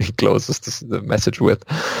future. He closes the message with,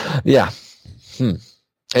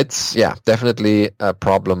 it's definitely a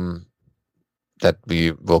problem that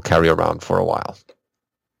we will carry around for a while.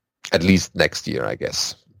 At least next year, I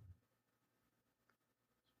guess.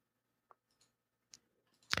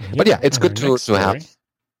 But it's good to have.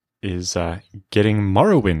 Is getting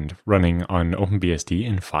Morrowind running on OpenBSD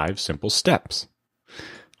in 5 simple steps.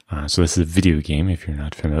 So this is a video game, if you're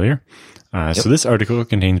not familiar. So this article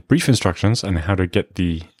contains brief instructions on how to get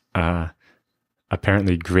the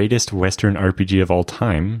apparently greatest Western RPG of all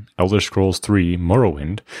time, Elder Scrolls III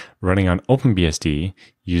Morrowind, running on OpenBSD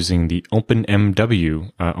using the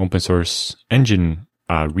OpenMW open source engine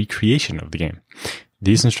recreation of the game.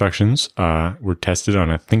 These instructions were tested on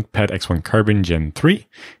a ThinkPad X1 Carbon Gen 3.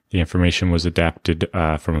 The information was adapted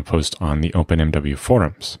from a post on the OpenMW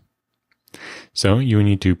forums. So you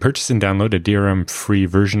need to purchase and download a DRM-free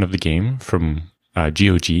version of the game from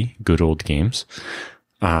GOG, Good Old Games.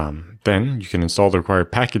 Then you can install the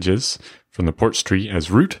required packages from the ports tree as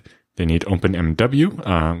root. They need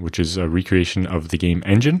OpenMW, which is a recreation of the game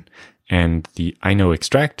engine, and the INO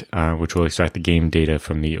extract, which will extract the game data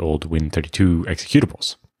from the old Win32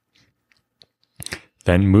 executables.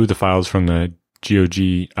 Then move the files from the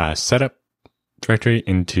GOG setup directory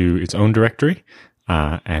into its own directory,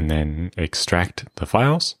 and then extract the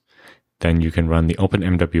files. Then you can run the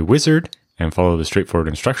OpenMW wizard and follow the straightforward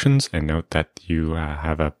instructions, and note that you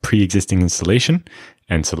have a pre-existing installation,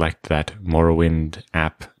 and select that Morrowind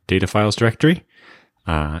app data files directory.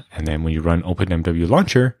 And then when you run OpenMW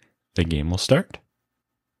launcher, the game will start.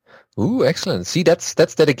 Ooh, excellent. See, that's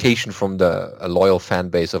dedication from a loyal fan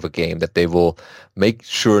base of a game, that they will make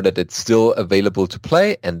sure that it's still available to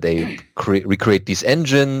play, and they recreate these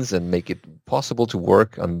engines and make it possible to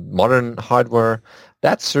work on modern hardware.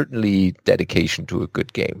 That's certainly dedication to a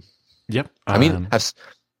good game. Yep. I mean,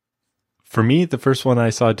 for me, the first one I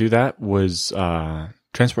saw do that was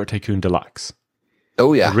Transport Tycoon Deluxe.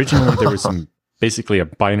 Oh, yeah. Originally, there was basically a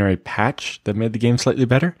binary patch that made the game slightly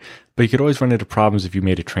better, but you could always run into problems if you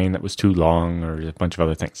made a train that was too long or a bunch of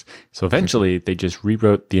other things. So eventually, they just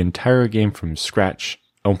rewrote the entire game from scratch,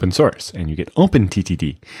 open source, and you get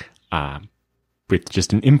OpenTTD with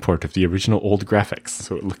just an import of the original old graphics,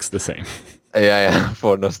 so it looks the same. Yeah,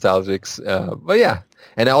 for nostalgics. But yeah,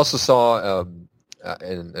 and I also saw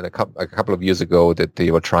in a couple of years ago that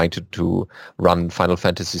they were trying to run Final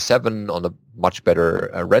Fantasy VII on a much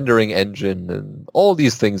better rendering engine, and all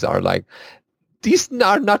these things are like, these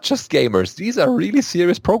are not just gamers, these are really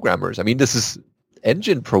serious programmers. I mean, this is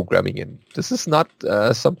engine programming, and this is not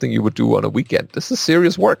something you would do on a weekend. This is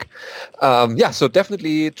serious work. So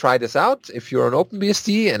definitely try this out if you're on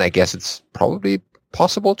OpenBSD, and I guess it's probably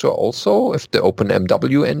possible to also, if the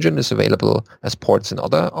OpenMW engine is available as ports in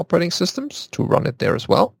other operating systems, to run it there as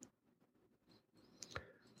well.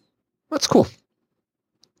 That's cool.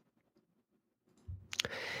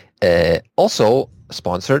 Also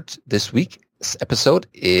sponsored this week's episode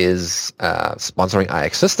is sponsoring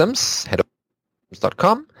IX Systems. Head over to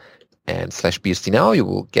 .com and /BSD now. You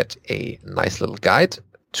will get a nice little guide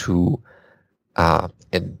to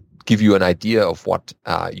and give you an idea of what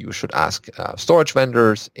you should ask storage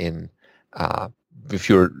vendors in if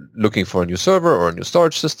you're looking for a new server or a new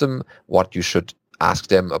storage system, what you should ask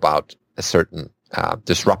them about a certain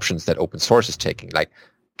disruptions that open source is taking. Like,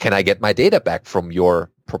 can I get my data back from your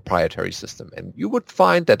proprietary system? And you would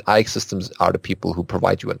find that IX Systems are the people who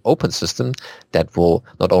provide you an open system that will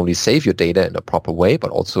not only save your data in a proper way, but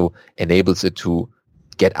also enables it to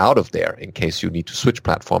get out of there in case you need to switch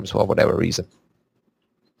platforms for whatever reason.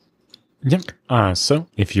 Yep. So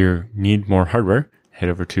if you need more hardware, head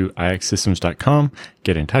over to ixsystems.com,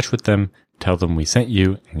 get in touch with them, tell them we sent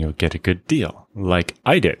you, and you'll get a good deal, like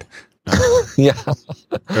I did.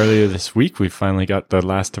 Earlier this week, we finally got the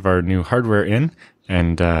last of our new hardware in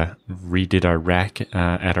and redid our rack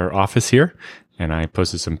at our office here. And I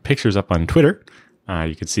posted some pictures up on Twitter.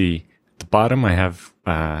 You can see at the bottom, I have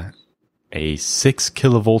a 6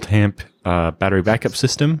 kilovolt amp battery backup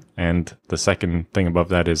system, and the second thing above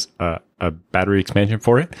that is a battery expansion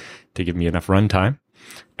for it to give me enough runtime.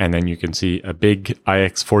 And then you can see a big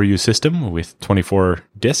iX4U system with 24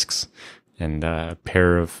 disks, and a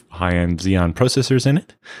pair of high-end Xeon processors in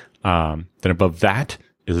it. Then above that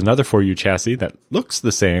is another 4U chassis that looks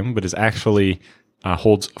the same, but is actually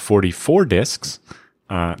holds 44 disks.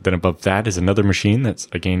 Then above that is another machine that's,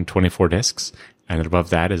 again, 24 disks. And then above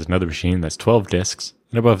that is another machine that's 12 disks.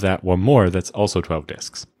 And above that, one more that's also 12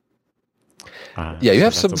 disks. You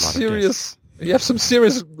have some serious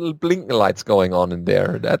blinking lights going on in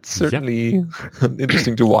there. That's certainly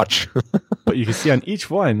interesting to watch. But you can see on each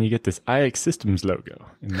one, you get this IX Systems logo.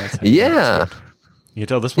 And that's how you can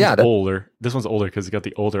tell this one's older. This one's older because it's got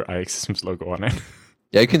the older IX Systems logo on it.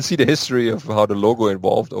 Yeah, you can see the history of how the logo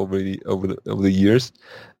evolved over the years.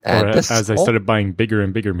 And as I started buying bigger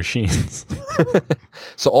and bigger machines.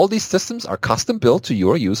 So all these systems are custom built to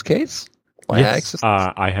your use case? Yes,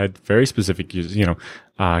 I had very specific use,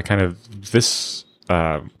 kind of this,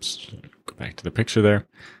 go back to the picture there.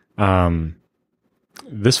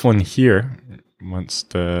 This one here, once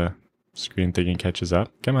the screen thingy catches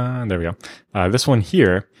up, come on, there we go. This one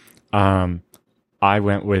here, I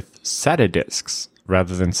went with SATA disks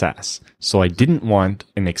rather than SAS. So I didn't want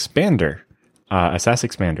an expander, a SAS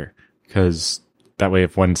expander, because that way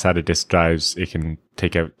if one SATA disk drives, it can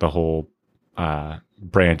take out the whole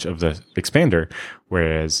branch of the expander.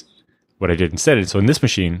 Whereas what I did instead is, so in this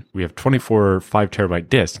machine, we have 24 5 terabyte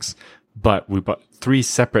disks, but we bought 3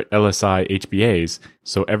 separate LSI HBAs.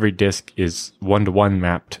 So every disk is 1-to-1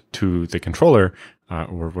 mapped to the controller,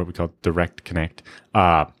 or what we call direct connect,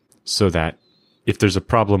 so that if there's a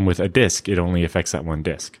problem with a disk, it only affects that one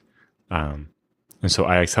disk. And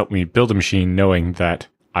so IX helped me build a machine knowing that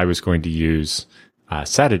I was going to use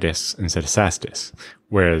SATA disks instead of SAS disks.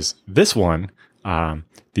 Whereas this one,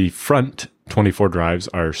 the front 24 drives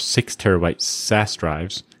are 6 terabyte SAS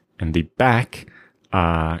drives, and the back,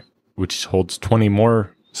 which holds 20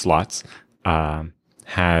 more slots,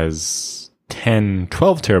 has 10,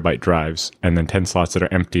 12 terabyte drives, and then 10 slots that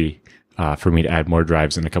are empty for me to add more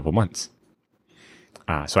drives in a couple months.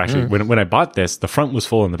 So actually, when I bought this, the front was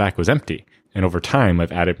full and the back was empty. And over time,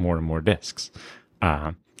 I've added more and more disks.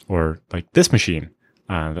 Or like this machine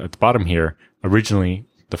at the bottom here, originally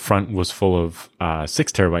the front was full of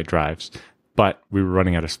 6 terabyte drives, but we were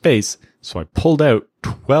running out of space. So I pulled out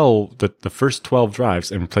 12, the first 12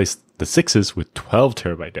 drives and replaced the 6s with 12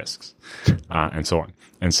 terabyte disks, and so on.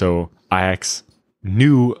 And so IX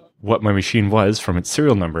knew what my machine was from its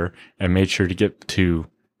serial number and made sure to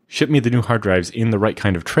ship me the new hard drives in the right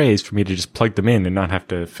kind of trays for me to just plug them in and not have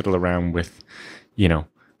to fiddle around with,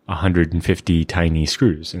 150 tiny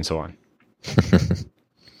screws and so on.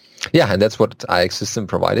 Yeah, and that's what IX System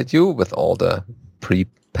provided you with all the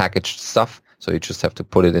pre-packaged stuff. So you just have to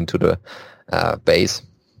put it into the base.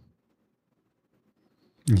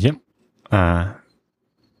 Yep. We're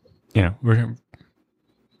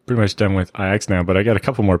pretty much done with IX now, but I got a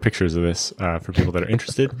couple more pictures of this for people that are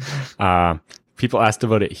interested. People asked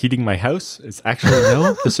about it heating my house. It's actually,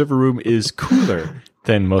 no, the server room is cooler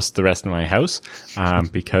than most of the rest of my house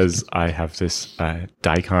because I have this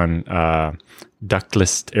Dicon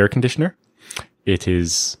ductless air conditioner. It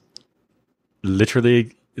is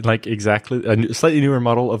literally like exactly a slightly newer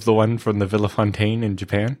model of the one from the Villa Fontaine in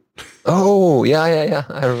Japan. Oh, yeah.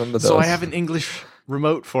 I remember those. So I have an English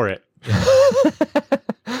remote for it.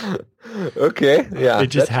 Okay, yeah. It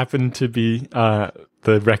just happened to be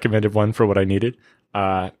the recommended one for what I needed.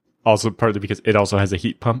 Also partly because it also has a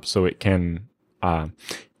heat pump, so it can,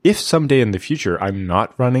 if someday in the future I'm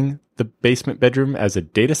not running the basement bedroom as a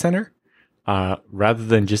data center, rather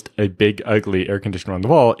than just a big ugly air conditioner on the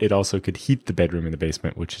wall, it also could heat the bedroom in the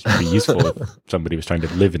basement, which is pretty useful if somebody was trying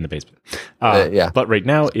to live in the basement. But right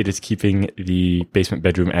now it is keeping the basement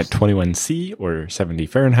bedroom at 21°C or 70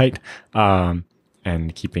 Fahrenheit,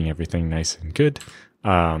 and keeping everything nice and good.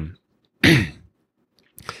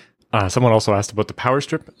 Someone also asked about the power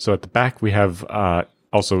strip. So at the back, we have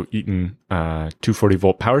also Eaton 240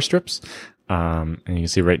 volt power strips. And you can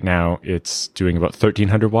see right now it's doing about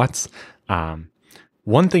 1300 watts.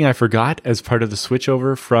 One thing I forgot as part of the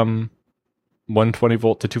switchover from 120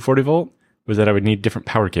 volt to 240 volt was that I would need different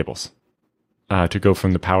power cables to go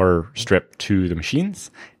from the power strip to the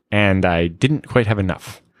machines. And I didn't quite have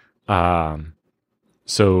enough.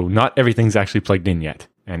 So not everything's actually plugged in yet.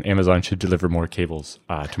 And Amazon should deliver more cables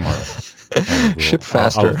tomorrow. Ship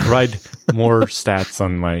faster. I'll provide more stats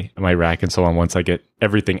on my rack and so on once I get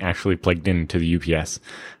everything actually plugged into the UPS.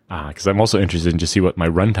 Because I'm also interested in to see what my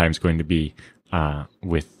runtime is going to be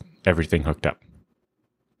with everything hooked up.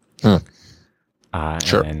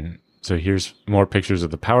 Sure. And so here's more pictures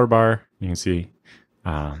of the power bar. You can see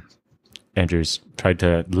Andrew's tried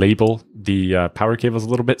to label the power cables a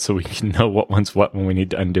little bit so we can know what one's what when we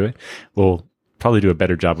need to undo it. We'll probably do a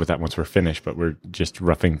better job with that once we're finished, but we're just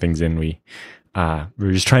roughing things in.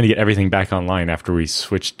 We're just trying to get everything back online after we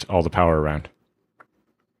switched all the power around.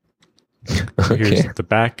 So here's the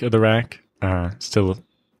back of the rack. Still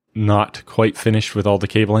not quite finished with all the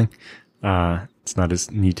cabling. It's not as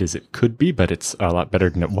neat as it could be, but it's a lot better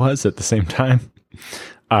than it was at the same time.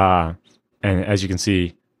 And as you can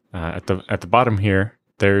see at the bottom here,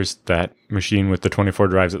 there's that machine with the 24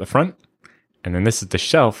 drives at the front. And then this is the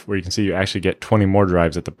shelf where you can see you actually get 20 more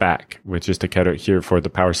drives at the back, with just a cutout here for the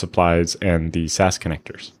power supplies and the SAS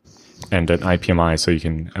connectors, and an IPMI so you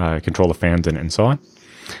can control the fans and so on.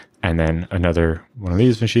 And then another one of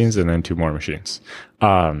these machines, and then 2 more machines.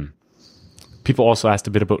 People also asked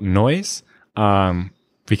a bit about noise.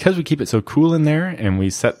 Because we keep it so cool in there, and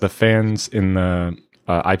we set the fans in the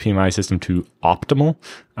IPMI system to optimal,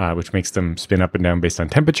 which makes them spin up and down based on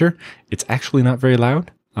temperature, it's actually not very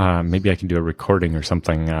loud. Maybe I can do a recording or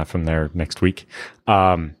something from there next week.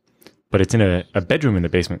 But it's in a bedroom in the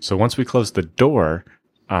basement. So once we close the door,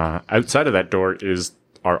 outside of that door is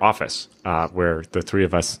our office, where the 3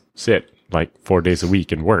 of us sit like 4 days a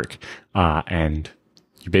week and work. And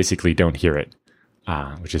you basically don't hear it,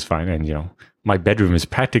 which is fine. And, my bedroom is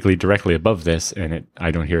practically directly above this, and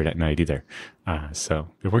I don't hear it at night either. So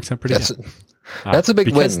it works out pretty good. That's a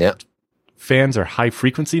big win, yeah. Fans are high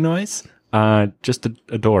frequency noise. Just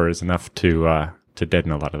a door is enough to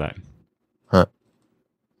deaden a lot of that. Huh.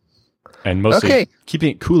 And mostly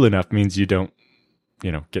keeping it cool enough means you don't,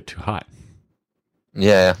 get too hot.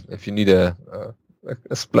 Yeah, if you need a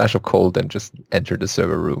splash of cold, then just enter the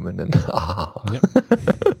server room and then. Yep.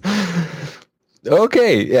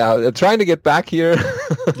 Okay, yeah, trying to get back here.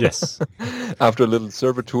 Yes. After a little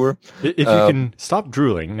server tour. If you can stop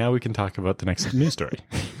drooling, now we can talk about the next news story.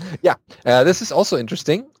 Yeah, this is also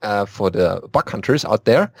interesting for the bug hunters out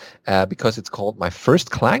there because it's called My First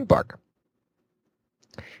Clang Bug.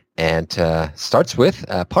 And starts with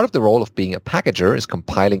part of the role of being a packager is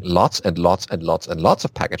compiling lots and lots and lots and lots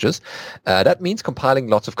of packages. That means compiling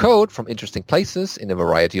lots of code from interesting places in a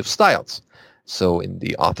variety of styles. So in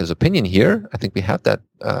the author's opinion here, I think we have that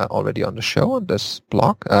already on the show, on this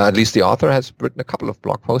blog. At least the author has written a couple of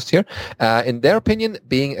blog posts here. In their opinion,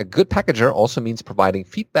 being a good packager also means providing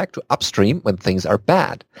feedback to upstream when things are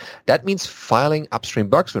bad. That means filing upstream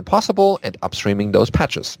bugs when possible and upstreaming those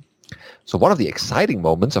patches. So one of the exciting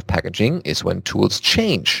moments of packaging is when tools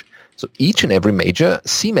change. So each and every major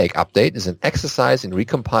CMake update is an exercise in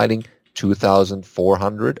recompiling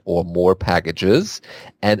 2,400 or more packages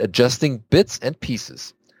and adjusting bits and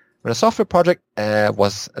pieces. When a software project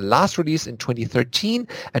was last released in 2013,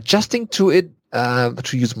 adjusting to it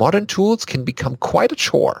to use modern tools can become quite a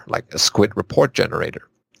chore, like a Squid report generator.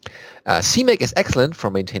 CMake is excellent for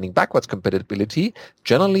maintaining backwards compatibility,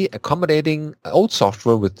 generally accommodating old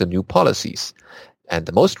software with the new policies. And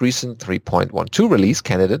the most recent 3.12 release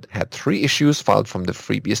candidate had 3 issues filed from the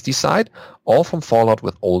FreeBSD side, all from fallout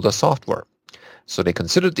with older software. So they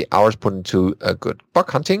considered the hours put into a good bug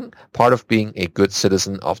hunting part of being a good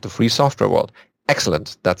citizen of the free software world.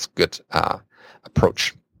 Excellent. That's good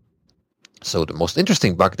approach. So the most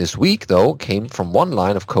interesting bug this week, though, came from one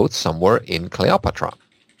line of code somewhere in Cleopatra.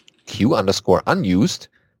 Q_unused,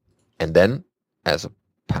 and then as a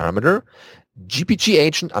parameter, GPG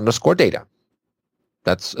agent _ data.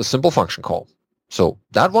 That's a simple function call. So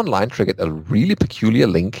that one line triggered a really peculiar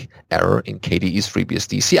link error in KDE's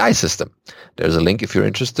FreeBSD CI system. There's a link if you're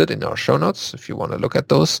interested in our show notes, if you want to look at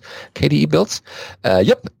those KDE builds.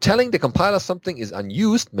 Telling the compiler something is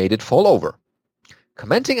unused made it fall over.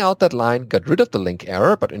 Commenting out that line got rid of the link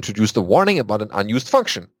error, but introduced a warning about an unused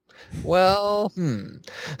function. Well,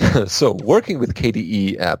 So working with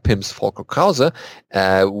KDE PIMS Volker Krause,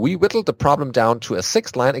 we whittled the problem down to a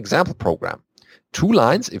 6-line example program. 2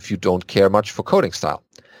 lines if you don't care much for coding style.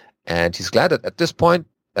 And he's glad that at this point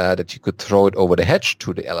that you could throw it over the hedge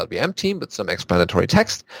to the LLVM team with some explanatory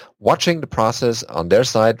text. Watching the process on their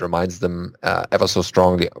side reminds them ever so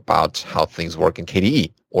strongly about how things work in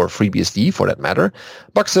KDE, or FreeBSD for that matter.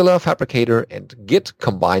 Bugzilla, Fabricator, and Git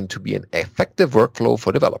combine to be an effective workflow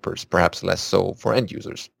for developers, perhaps less so for end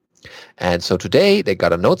users. And so today they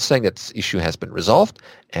got a note saying that this issue has been resolved,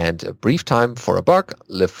 and a brief time for a bug,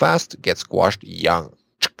 live fast, get squashed young.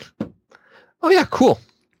 Oh yeah, cool.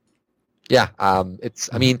 Yeah,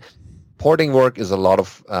 porting work is a lot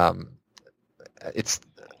of, it's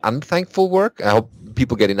unthankful work. I hope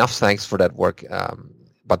people get enough thanks for that work.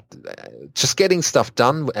 But just getting stuff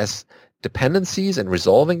done as dependencies and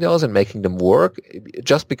resolving those and making them work,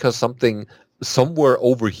 just because something somewhere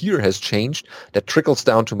over here has changed that trickles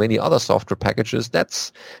down to many other software packages,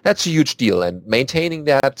 that's a huge deal. And maintaining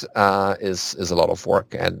that is a lot of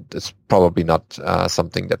work, and it's probably not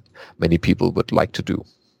something that many people would like to do.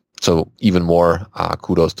 So even more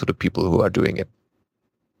kudos to the people who are doing it.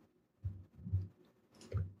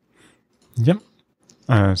 Yep.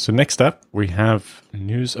 So next up, we have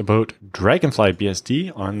news about Dragonfly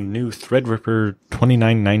BSD on new Threadripper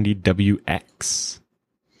 2990WX.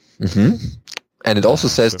 Mm-hmm. And it also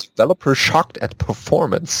says developer shocked at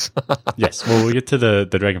performance. Yes, well, we'll get to the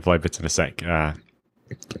Dragonfly bits in a sec.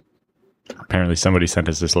 Apparently somebody sent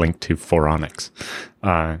us this link to Phoronix.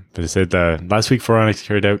 But it said last week Phoronix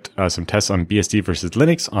carried out some tests on BSD versus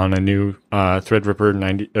Linux on a new Threadripper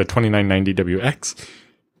 2990WX.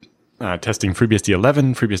 Testing FreeBSD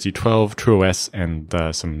 11, FreeBSD 12, TrueOS, and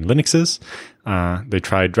some Linuxes. They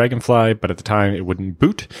tried Dragonfly, but at the time it wouldn't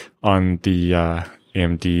boot on the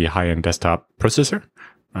AMD high-end desktop processor.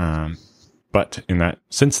 But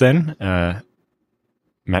since then,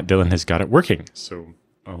 Matt Dillon has got it working. So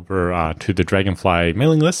over to the Dragonfly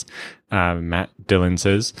mailing list, Matt Dillon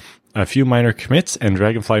says, a few minor commits and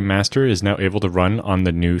Dragonfly Master is now able to run on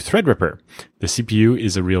the new Threadripper. The CPU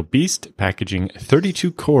is a real beast, packaging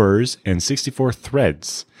 32 cores and 64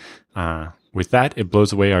 threads. With that, it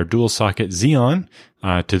blows away our dual socket Xeon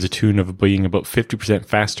to the tune of being about 50%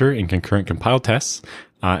 faster in concurrent compile tests.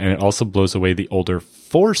 And it also blows away the older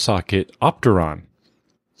 4-socket Opteron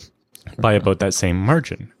by about that same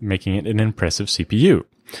margin, making it an impressive CPU.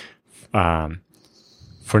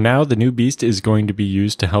 For now, the new beast is going to be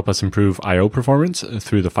used to help us improve I/O performance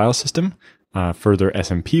through the file system, further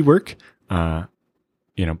SMP work, but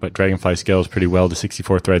Dragonfly scales pretty well to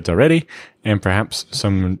 64 threads already, and perhaps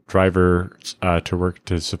some drivers to work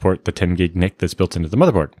to support the 10 gig NIC that's built into the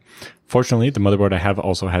motherboard. Fortunately, the motherboard I have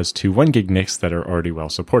also has 2 1 gig NICs that are already well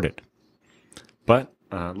supported. But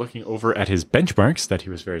looking over at his benchmarks that he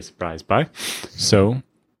was very surprised by, so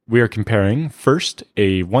we are comparing first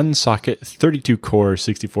a 1-socket 32-core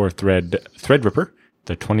 64-thread Threadripper,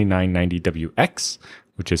 the 2990WX,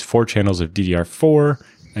 which is 4 channels of DDR4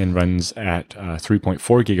 and runs at 3.4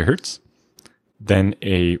 gigahertz. Then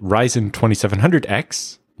a Ryzen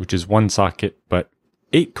 2700X, which is 1 socket but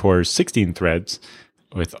 8 cores, 16 threads,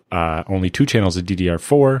 with only 2 channels of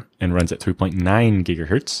DDR4 and runs at 3.9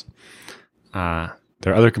 gigahertz.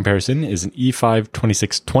 Their other comparison is an E5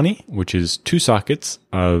 2620, which is 2 sockets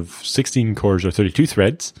of 16 cores or 32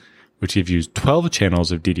 threads, which give you 12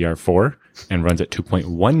 channels of DDR4 and runs at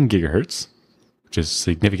 2.1 gigahertz, which is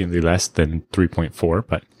significantly less than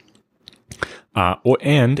 3.4,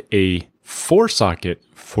 and a 4-socket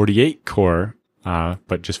 48-core,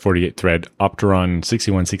 but just 48 thread Opteron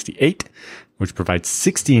 6168, which provides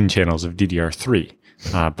 16 channels of DDR3,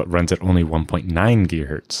 but runs at only 1.9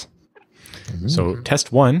 gigahertz. Mm-hmm. So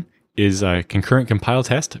test 1 is a concurrent compile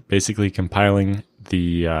test, basically compiling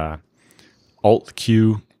the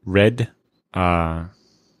Alt-Q red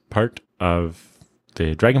part of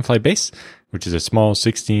the Dragonfly base, which is a small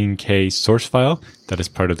 16K source file that is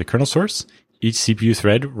part of the kernel source. Each CPU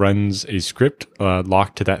thread runs a script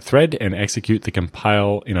locked to that thread and execute the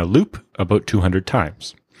compile in a loop about 200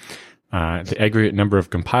 times. The aggregate number of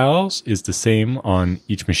compiles is the same on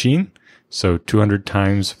each machine. So 200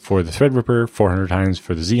 times for the Threadripper, 400 times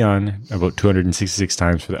for the Xeon, about 266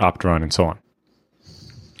 times for the Opteron, and so on.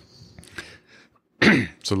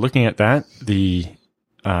 So looking at that, the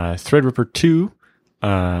Threadripper 2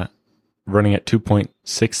 running at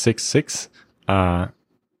 2.666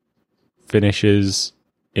 finishes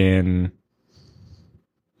in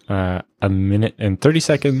a minute and 30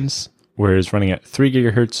 seconds, whereas running at 3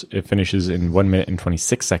 gigahertz, it finishes in 1 minute and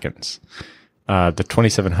 26 seconds. The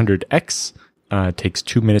 2700X takes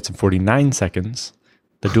 2 minutes and 49 seconds.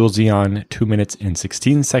 The Dual Xeon, 2 minutes and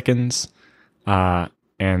 16 seconds.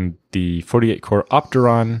 And the 48-core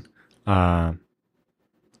Opteron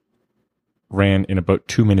ran in about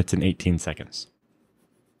 2 minutes and 18 seconds.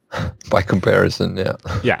 By comparison, yeah.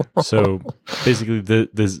 Yeah, so basically the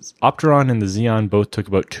Opteron and the Xeon both took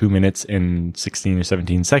about 2 minutes and 16 or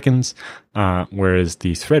 17 seconds, whereas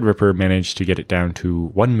the Threadripper managed to get it down to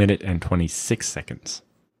 1 minute and 26 seconds.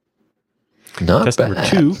 Test number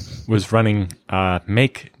 2 was running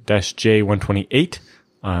make-J128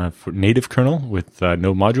 for native kernel with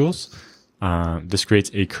no modules. This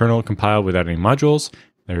creates a kernel compile without any modules.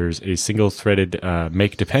 There's a single-threaded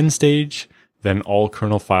make depend stage. Then all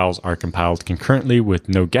kernel files are compiled concurrently with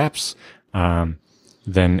no gaps.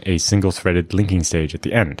 Then a single-threaded linking stage at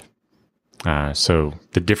the end. So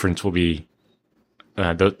the difference will be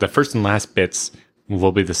the first and last bits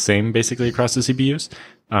will be the same basically across the CPUs.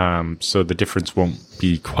 So the difference won't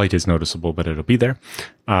be quite as noticeable, but it'll be there.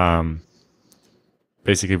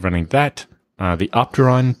 Basically running that. The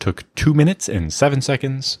Opteron took 2 minutes and 7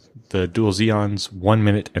 seconds. The Dual Xeons, 1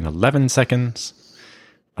 minute and 11 seconds.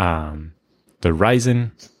 The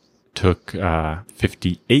Ryzen took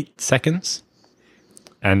 58 seconds.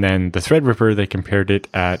 And then the Threadripper, they compared it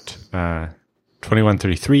at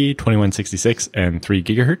 2133, 2166, and 3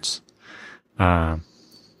 gigahertz,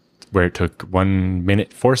 where it took 1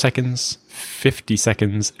 minute, 4 seconds, 50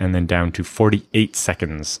 seconds, and then down to 48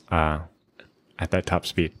 seconds at that top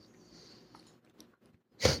speed.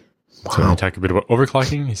 Wow. So we talk a bit about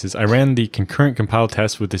overclocking. He says, I ran the concurrent compile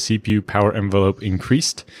test with the CPU power envelope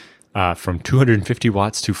increased from 250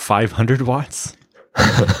 watts to 500 watts.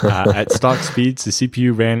 At stock speeds, the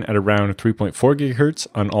CPU ran at around 3.4 gigahertz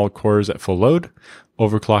on all cores at full load,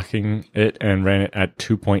 overclocking it and ran it at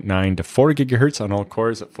 2.9 to 4 gigahertz on all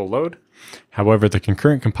cores at full load. However, the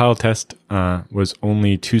concurrent compile test was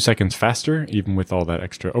only 2 seconds faster, even with all that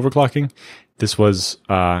extra overclocking. This was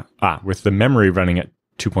with the memory running at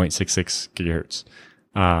 2.66 gigahertz.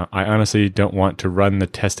 I honestly don't want to run the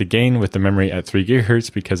test again with the memory at 3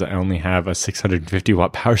 gigahertz because I only have a 650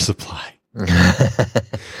 watt power supply.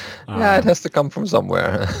 Yeah, it has to come from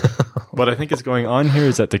somewhere. What I think is going on here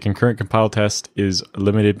is that the concurrent compile test is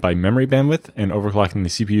limited by memory bandwidth, and overclocking the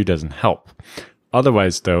CPU doesn't help.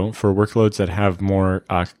 Otherwise, though, for workloads that have more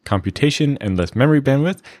computation and less memory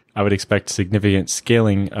bandwidth, I would expect significant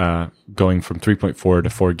scaling going from 3.4 to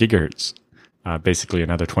 4 gigahertz, basically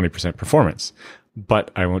another 20% performance.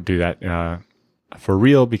 But I won't do that for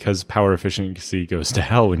real because power efficiency goes to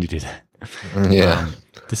hell when you do that. Yeah.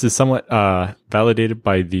 This is somewhat validated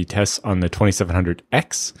by the tests on the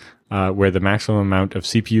 2700X, where the maximum amount of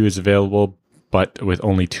CPU is available, but with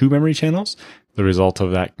only 2 memory channels. The result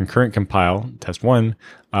of that concurrent compile, test 1,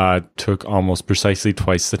 took almost precisely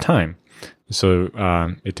twice the time. So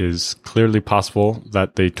it is clearly possible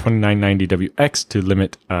that the 2990WX to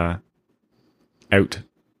limit out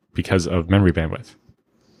because of memory bandwidth.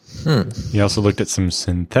 He also looked at some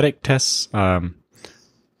synthetic tests.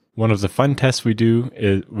 One of the fun tests we do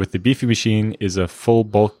with the Beefy machine is a full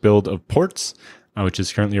bulk build of ports, which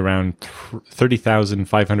is currently around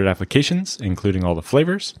 30,500 applications, including all the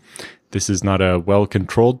flavors. This is not a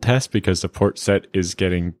well-controlled test because the port set is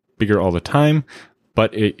getting bigger all the time,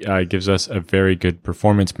 but it gives us a very good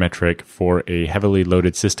performance metric for a heavily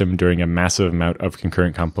loaded system during a massive amount of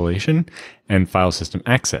concurrent compilation and file system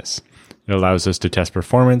access. It allows us to test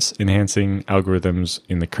performance, enhancing algorithms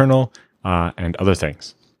in the kernel, and other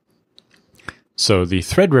things. So the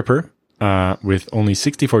Threadripper, with only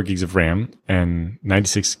 64 gigs of RAM and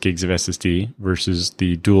 96 gigs of SSD versus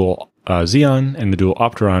the dual Xeon and the dual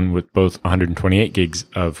Opteron with both 128 gigs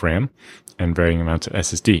of RAM and varying amounts of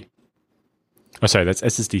SSD. Oh, sorry, that's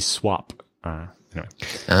SSD swap. Anyway.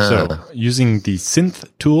 So using the synth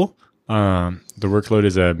tool, the workload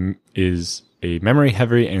is a memory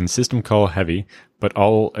heavy and system call heavy, but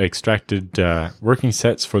all extracted working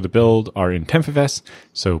sets for the build are in TempFS,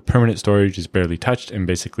 so permanent storage is barely touched and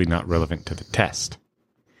basically not relevant to the test.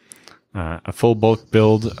 A full bulk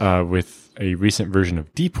build with a recent version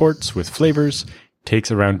of dports with flavors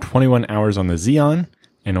takes around 21 hours on the Xeon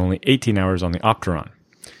and only 18 hours on the Opteron.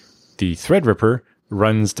 The Threadripper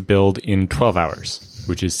runs the build in 12 hours,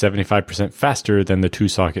 which is 75% faster than the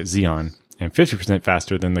 2-socket Xeon and 50%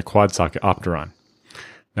 faster than the quad-socket Opteron.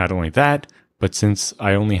 Not only that, but since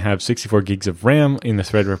I only have 64 gigs of RAM in the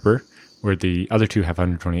Threadripper, where the other two have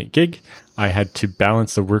 128 gig, I had to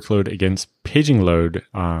balance the workload against paging load,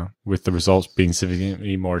 with the results being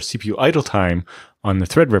significantly more CPU idle time on the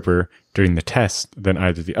Threadripper during the test than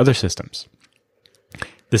either of the other systems.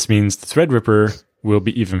 This means the Threadripper will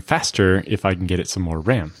be even faster if I can get it some more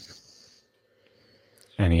RAM.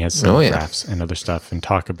 And he has some graphs and other stuff and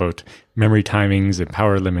talk about memory timings and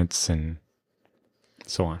power limits and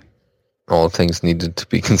so on. All things needed to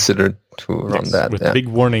be considered to run that. With the big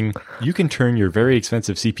warning, you can turn your very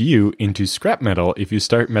expensive CPU into scrap metal if you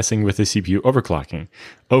start messing with the CPU overclocking.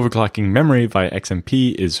 Overclocking memory via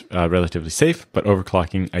XMP is relatively safe, but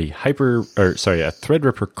overclocking a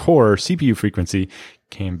Threadripper core CPU frequency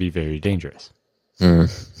can be very dangerous.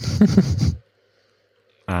 It's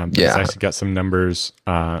actually got some numbers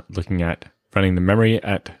looking at running the memory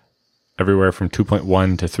at everywhere from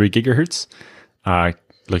 2.1 to 3 gigahertz,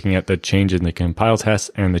 looking at the change in the compile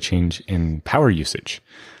test and the change in power usage.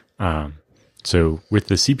 So with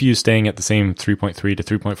the CPU staying at the same 3.3 to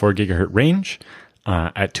 3.4 gigahertz range,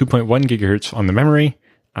 at 2.1 gigahertz on the memory,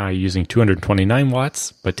 using 229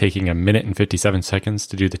 watts, but taking 1 minute and 57 seconds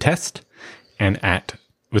to do the test, and at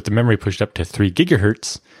with the memory pushed up to 3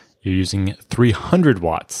 gigahertz, you're using 300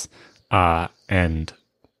 watts, but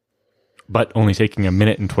only taking 1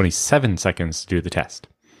 minute and 27 seconds to do the test.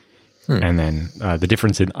 And then the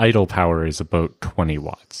difference in idle power is about 20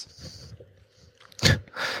 watts.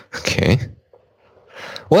 Okay.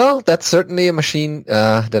 Well, that's certainly a machine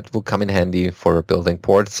that will come in handy for building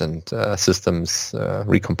ports and systems,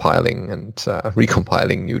 recompiling and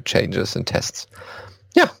recompiling new changes and tests.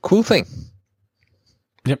 Yeah, cool thing.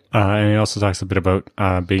 Yep. And it also talks a bit about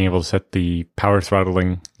being able to set the power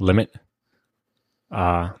throttling limit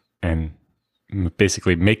and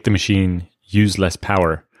basically make the machine use less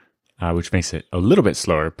power, which makes it a little bit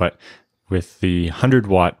slower. But with the 100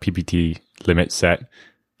 watt PPT limit set,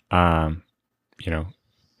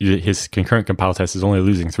 his concurrent compile test is only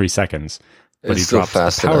losing 3 seconds, but he drops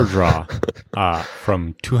the power draw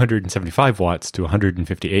from 275 watts to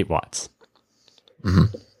 158 watts.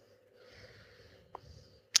 Mm-hmm.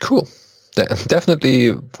 Cool.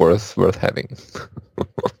 Definitely worth having.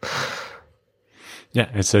 Yeah,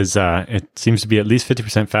 it says it seems to be at least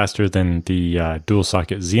 50% faster than the dual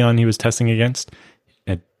socket Xeon he was testing against.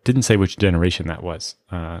 It didn't say which generation that was,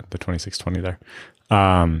 the 2620 there.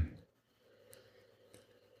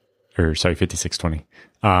 5620.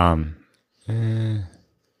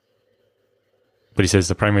 But he says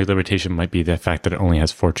the primary limitation might be the fact that it only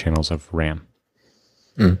has 4 channels of RAM.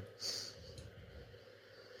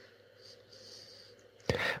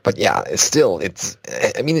 But yeah,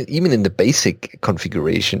 even in the basic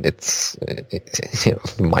configuration, it's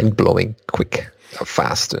mind-blowing, quick,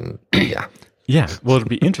 fast, and yeah. Yeah, well, it'll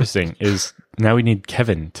be interesting is now we need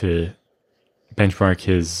Kevin to benchmark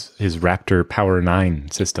his Raptor Power 9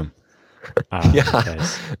 system.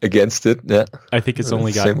 Against it. Yeah, I think it's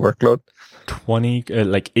only got same workload,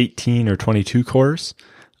 18 or 22 cores,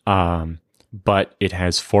 but it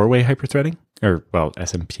has 4-way hyperthreading, or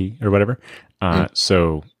SMP or whatever.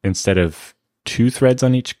 So instead of 2 threads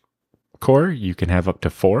on each core, you can have up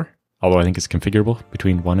to 4. Although I think it's configurable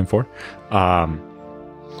between 1 and 4,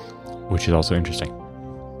 which is also interesting.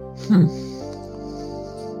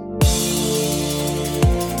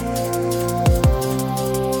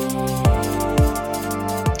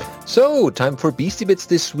 So, time for Beastie Bits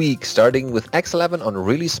this week, starting with X11 on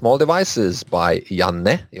really small devices by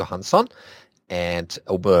Janne Johansson and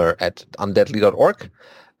over at undeadly.org.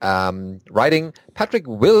 Writing, Patrick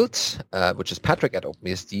Wilt, which is Patrick at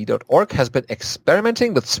openbsd.org, has been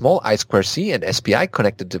experimenting with small I2C and SPI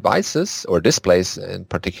connected devices, or displays in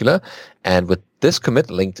particular, and with this commit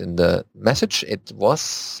linked in the message, it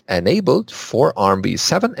was enabled for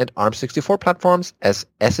ARMv7 and ARM64 platforms as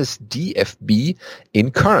SSDFB in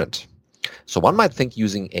current. So one might think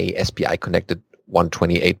using a SPI connected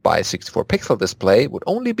 128 by 64 pixel display would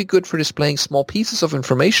only be good for displaying small pieces of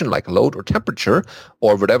information like load or temperature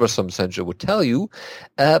or whatever some sensor would tell you.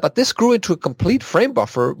 But this grew into a complete frame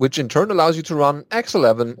buffer, which in turn allows you to run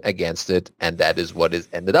X11 against it. And that is what it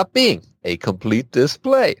ended up being, a complete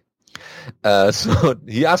display. So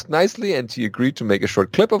he asked nicely, and he agreed to make a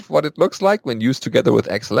short clip of what it looks like when used together with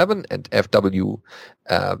X11 and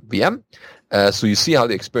FWVM. So you see how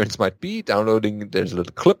the experience might be. Downloading, there's a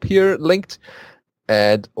little clip here linked.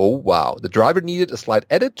 And oh wow, the driver needed a slight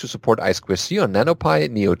edit to support I2C on NanoPi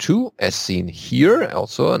Neo 2, as seen here.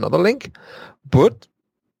 Also another link. But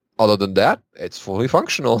other than that, it's fully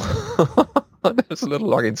functional. There's a little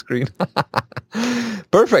login screen.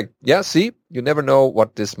 Perfect. Yeah, see, you never know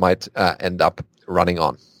what this might end up running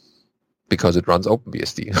on because it runs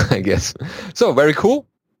OpenBSD, I guess. So very cool.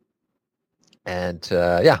 And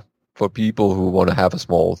for people who want to have a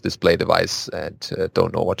small display device and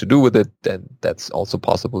don't know what to do with it, then that's also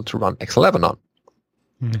possible to run X11 on.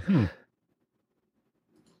 Mm-hmm.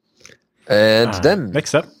 And then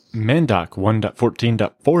next up, Mandoc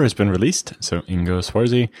 1.14.4 has been released. So Ingo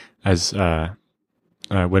Swarzi, as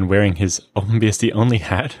when wearing his OpenBSD only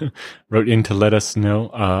hat, wrote in to let us know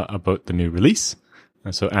about the new release.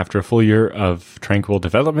 So after a full year of tranquil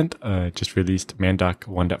development, just released Mandoc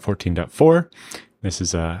 1.14.4. This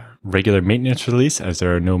is a regular maintenance release as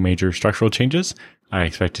there are no major structural changes. I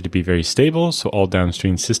expect it to be very stable, so all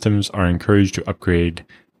downstream systems are encouraged to upgrade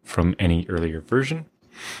from any earlier version.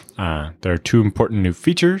 There are 2 important new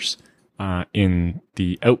features. In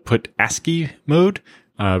the output ASCII mode,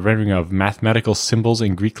 rendering of mathematical symbols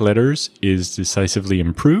in Greek letters is decisively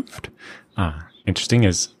improved. Interesting,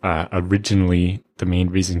 as originally the main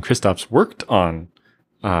reason Kristaps worked on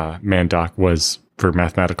Mandoc was for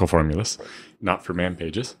mathematical formulas, not for man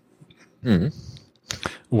pages. Mm-hmm.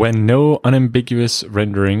 When no unambiguous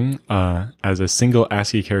rendering as a single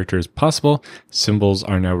ASCII character is possible, symbols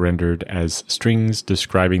are now rendered as strings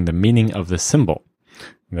describing the meaning of the symbol.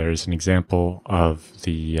 There's an example of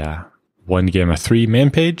the 1 gamma 3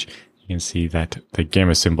 man page. You can see that the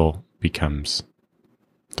gamma symbol becomes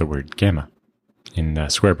the word gamma in the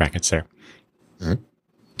square brackets there,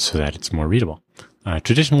 so that it's more readable.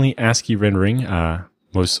 Traditionally, ASCII rendering,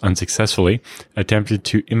 most unsuccessfully, attempted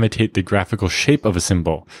to imitate the graphical shape of a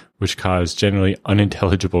symbol, which caused generally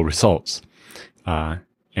unintelligible results.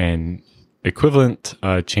 An equivalent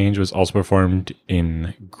change was also performed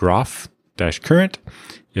in Graph-Current.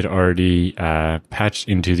 It already patched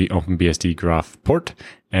into the OpenBSD Graph port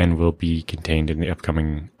and will be contained in the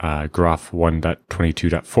upcoming Graph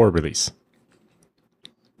 1.22.4 release.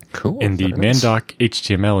 Cool. In the Mandoc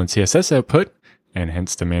HTML and CSS output, and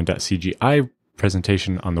hence the man.cgi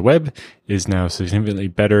presentation on the web, is now significantly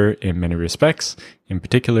better in many respects. In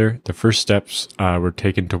particular, the first steps were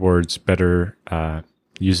taken towards better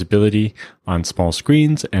usability on small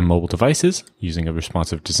screens and mobile devices using a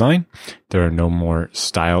responsive design. There are no more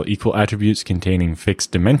style equal attributes containing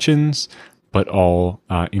fixed dimensions, but all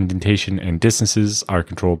indentation and distances are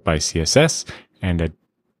controlled by CSS, and a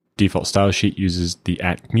default style sheet uses the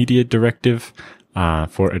 @media directive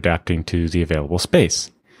for adapting to the available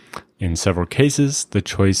space. In several cases, the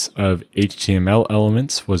choice of HTML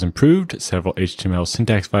elements was improved, several HTML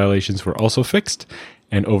syntax violations were also fixed,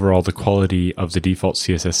 and overall the quality of the default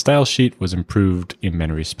CSS style sheet was improved in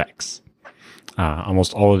many respects.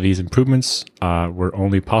 Almost all of these improvements were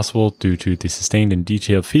only possible due to the sustained and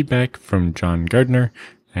detailed feedback from John Gardner,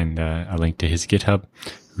 and a link to his GitHub,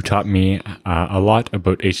 who taught me a lot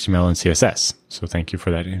about HTML and CSS. So thank you for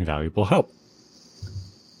that invaluable help.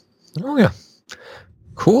 Oh, yeah.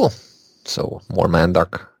 Cool. So more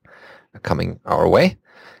Mandoc coming our way.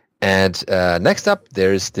 And next up,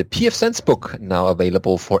 there's the pfSense book, now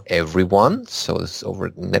available for everyone. So this is over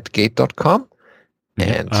at netgate.com.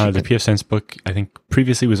 And the pfSense book, I think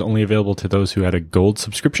previously was only available to those who had a gold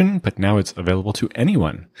subscription, but now it's available to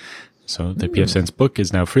anyone. So the pfSense book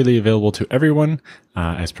is now freely available to everyone.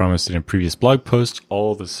 As promised in a previous blog post,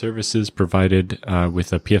 all the services provided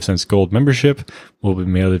with a pfSense Gold membership will be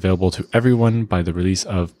made available to everyone by the release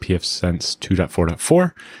of pfSense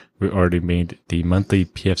 2.4.4. We already made the monthly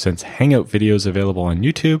pfSense Hangout videos available on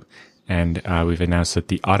YouTube, and we've announced that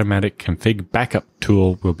the automatic config backup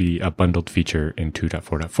tool will be a bundled feature in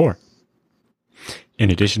 2.4.4. In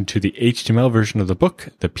addition to the HTML version of the book,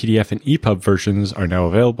 the PDF and EPUB versions are now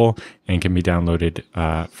available and can be downloaded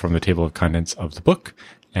from the table of contents of the book,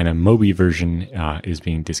 and a Mobi version is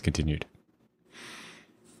being discontinued.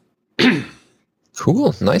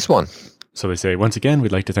 Cool. Nice one. So they say, once again,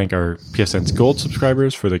 we'd like to thank our pfSense Gold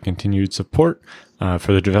subscribers for the continued support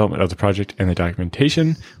for the development of the project and the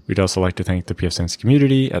documentation. We'd also like to thank the pfSense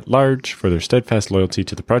community at large for their steadfast loyalty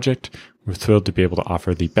to the project. We're thrilled to be able to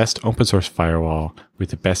offer the best open source firewall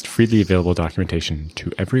with the best freely available documentation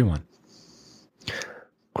to everyone.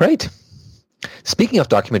 Great. Speaking of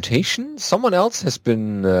documentation, someone else has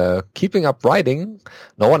been keeping up writing.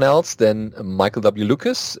 No one else than Michael W.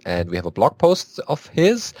 Lucas. And we have a blog post of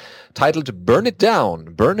his titled Burn It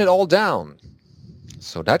Down, Burn It All Down.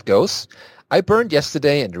 So that goes. I burned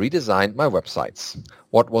yesterday and redesigned my websites.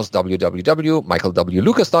 What was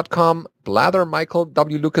www.michaelwlucas.com,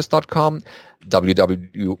 blathermichaelwlucas.com,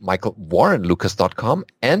 www.michaelwarrenlucas.com,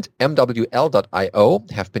 and mwl.io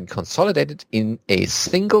have been consolidated in a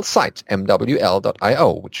single site,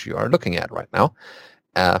 mwl.io, which you are looking at right now.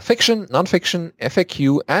 Fiction, nonfiction,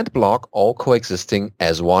 FAQ, and blog all coexisting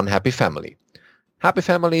as one happy family. Happy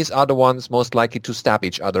families are the ones most likely to stab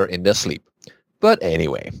each other in their sleep. But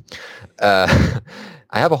anyway, I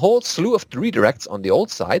have a whole slew of redirects on the old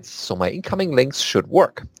sites, so my incoming links should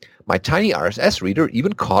work. My tiny RSS reader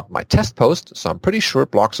even caught my test post, so I'm pretty sure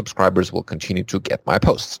blog subscribers will continue to get my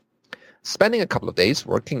posts. Spending a couple of days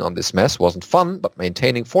working on this mess wasn't fun, but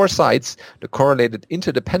maintaining 4 sites, the correlated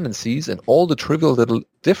interdependencies, and all the trivial little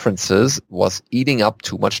differences was eating up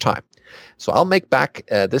too much time. So I'll make back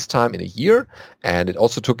this time in a year, and it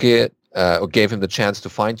also gave him the chance to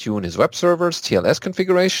fine-tune his web server's TLS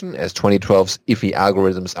configuration, as 2012's iffy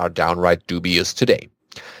algorithms are downright dubious today.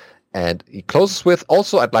 And he closes with,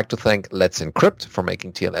 also, I'd like to thank Let's Encrypt for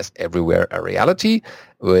making TLS everywhere a reality.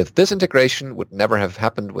 With this integration, would never have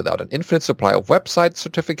happened without an infinite supply of website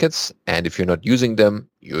certificates, and if you're not using them,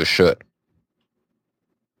 you should.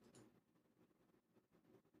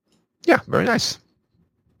 Yeah, very nice.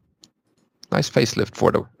 Nice facelift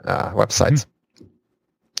for the websites.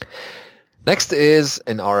 Next is,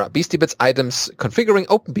 in our BSDBits items, configuring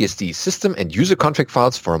OpenBSD system and user config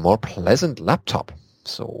files for a more pleasant laptop.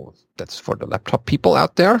 So that's for the laptop people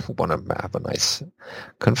out there who want to have a nice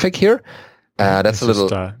config here. That's a little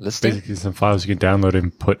listing. Basically some files you can download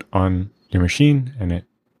and put on your machine, and it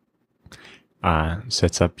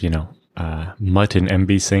sets up, MUT and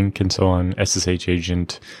MB-Sync and so on, SSH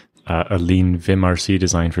agent, a lean vimRC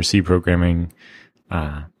designed for C programming,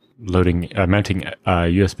 mounting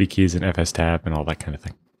USB keys in FSTab and all that kind of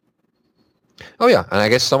thing. Oh yeah, and I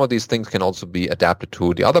guess some of these things can also be adapted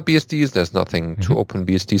to the other BSDs. There's nothing to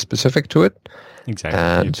OpenBSD specific to it. Exactly.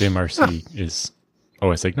 And vimRC is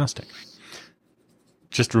OS agnostic.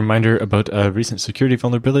 Just a reminder about a recent security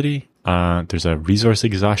vulnerability. There's a resource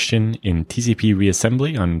exhaustion in TCP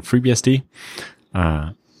reassembly on FreeBSD.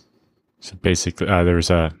 So basically, there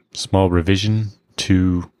was a small revision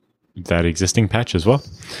to that existing patch as well.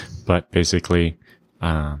 But basically,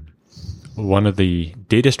 one of the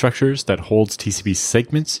data structures that holds TCP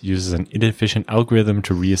segments uses an inefficient algorithm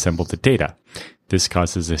to reassemble the data. This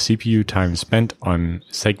causes the CPU time spent on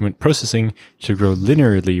segment processing to grow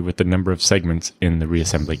linearly with the number of segments in the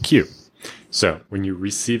reassembly queue. So when you're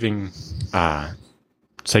receiving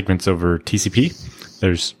segments over TCP,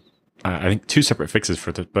 there's, I think, two separate fixes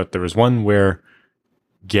for this, but there was one where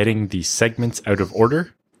getting the segments out of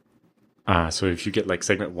order. So if you get like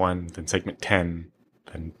segment 1, then segment 10,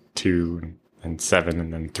 then 2, and 7,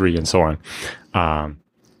 and then 3, and so on,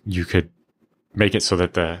 you could make it so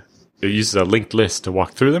that it uses a linked list to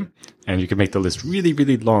walk through them, and you can make the list really,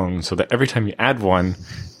 really long so that every time you add one,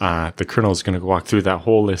 the kernel is going to walk through that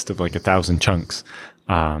whole list of like 1,000 chunks,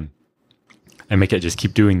 and make it just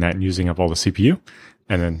keep doing that and using up all the CPU.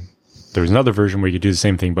 And then there's another version where you do the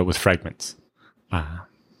same thing, but with fragments.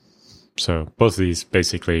 So both of these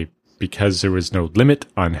basically, because there was no limit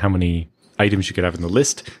on how many items you could have in the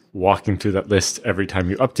list, walking through that list every time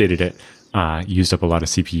you updated it used up a lot of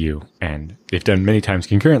CPU, and if done many times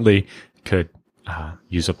concurrently, could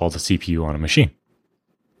use up all the CPU on a machine.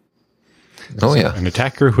 Oh, yeah. An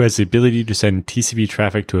attacker who has the ability to send TCP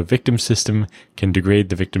traffic to a victim system can degrade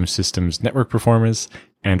the victim system's network performance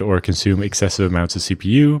and or consume excessive amounts of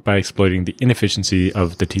CPU by exploiting the inefficiency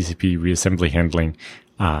of the TCP reassembly handling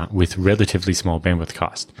with relatively small bandwidth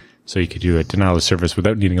cost. So you could do a denial of service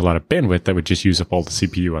without needing a lot of bandwidth that would just use up all the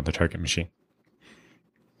CPU on the target machine.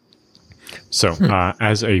 So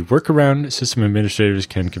as a workaround, system administrators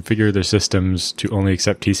can configure their systems to only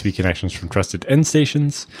accept TCP connections from trusted end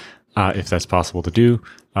stations, if that's possible to do.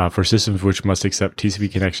 For systems which must accept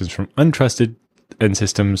TCP connections from untrusted end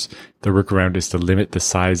systems, the workaround is to limit the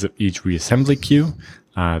size of each reassembly queue.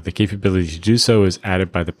 The capability to do so is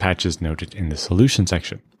added by the patches noted in the solution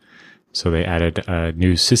section. So they added a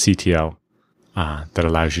new sysctl that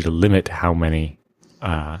allows you to limit how many,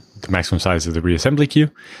 the maximum size of the reassembly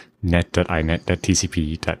queue,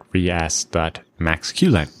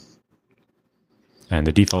 net.inet.tcp.reas.maxqlen. And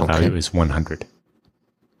the default value is 100.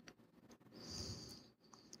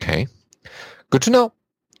 Okay. Good to know.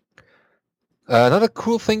 Another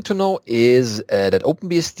cool thing to know is that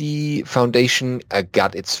OpenBSD Foundation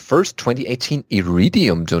got its first 2018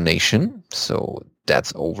 Iridium donation. So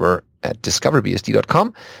that's over at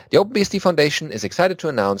discoverbsd.com. The OpenBSD Foundation is excited to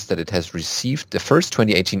announce that it has received the first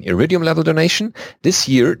 2018 Iridium level donation. This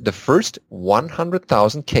year, the first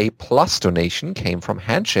 100,000K plus donation came from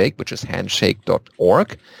Handshake, which is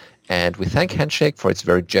handshake.org. And we thank Handshake for its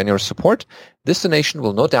very generous support. This donation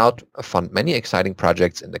will no doubt fund many exciting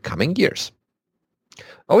projects in the coming years.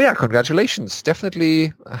 Oh yeah, congratulations.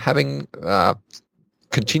 Definitely having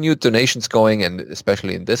continued donations going, and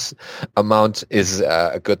especially in this amount, is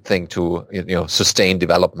a good thing to sustain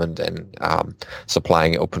development and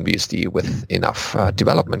supplying OpenBSD with enough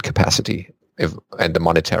development capacity and the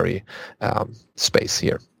monetary space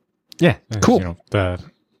here. Yeah, cool.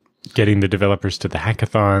 Getting the developers to the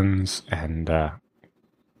hackathons and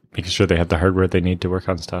making sure they have the hardware they need to work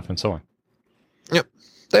on stuff and so on. Yep,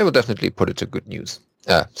 they will definitely put it to good use.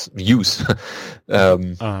 In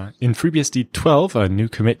FreeBSD 12, a new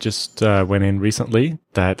commit just went in recently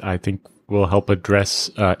that I think will help address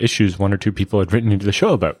issues one or two people had written into the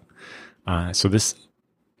show about. So this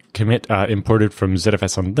commit imported from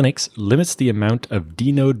ZFS on Linux limits the amount of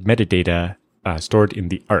dnode metadata stored in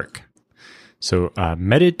the ARC. So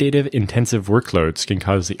metadata-intensive workloads can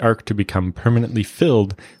cause the ARC to become permanently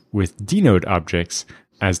filled with dnode objects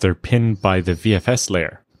as they're pinned by the VFS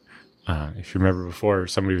layer. If you remember before,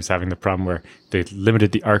 somebody was having the problem where they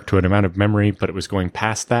limited the ARC to an amount of memory, but it was going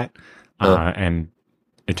past that. And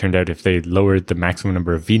it turned out if they lowered the maximum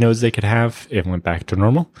number of vnodes they could have, it went back to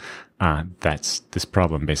normal. That's this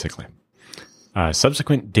problem, basically.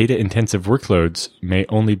 Subsequent data-intensive workloads may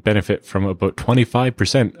only benefit from about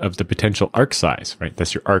 25% of the potential ARC size, right?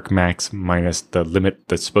 That's your ARC max minus the limit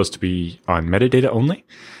that's supposed to be on metadata only.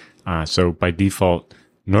 So by default,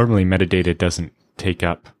 normally metadata doesn't take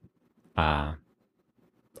up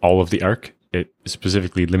all of the ARC. it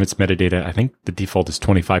specifically limits metadata. I think the default is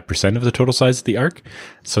 25% of the total size of the arc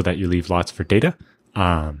so that you leave lots for data.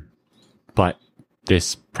 But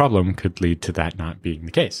this problem could lead to that not being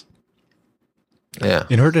the case. Yeah.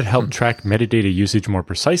 In order to help track metadata usage more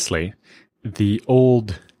precisely, the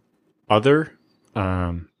old other,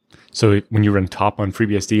 so when you run top on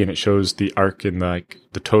FreeBSD and it shows the arc in the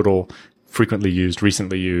total frequently used,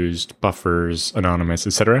 recently used, buffers, anonymous,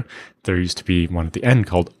 etc., there used to be one at the end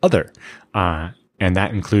called other, and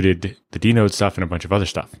that included the dnode stuff and a bunch of other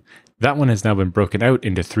stuff. That one has now been broken out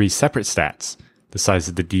into 3 separate stats. The size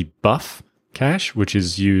of the dbuff cache, which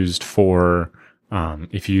is used for,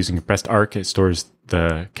 if you're using compressed arc, it stores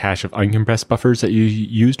the cache of uncompressed buffers that you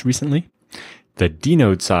used recently. The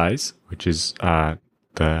dnode size, which is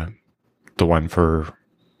the one for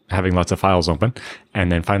having lots of files open,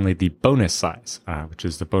 and then finally the bonus size, which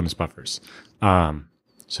is the bonus buffers.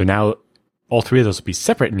 So now all 3 of those will be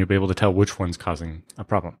separate, and you'll be able to tell which one's causing a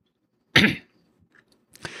problem.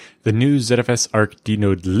 The new ZFS arc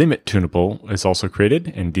dnode limit tunable is also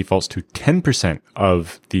created and defaults to 10%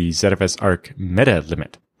 of the ZFS arc meta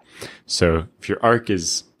limit. So if your arc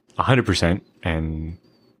is 100%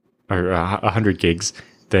 or 100 gigs,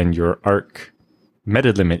 then your arc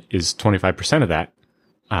meta limit is 25% of that.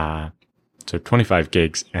 So 25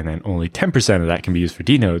 gigs, and then only 10% of that can be used for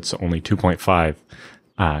dnodes. So only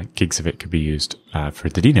 2.5 gigs of it could be used for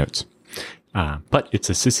the dnodes. But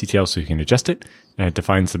it's a sysctl, so you can adjust it, and it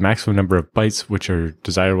defines the maximum number of bytes which are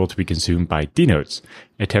desirable to be consumed by dnodes.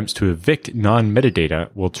 Attempts to evict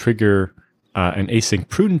non-metadata will trigger an async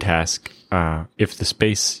prune task if the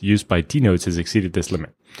space used by dnodes has exceeded this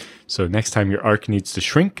limit. So next time your arc needs to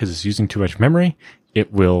shrink because it's using too much memory,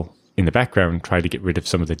 it will, in the background, try to get rid of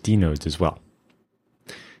some of the dnodes as well.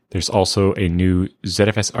 There's also a new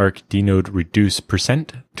ZFS arc dnode reduce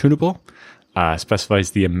percent tunable.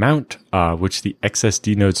 Specifies the amount which the excess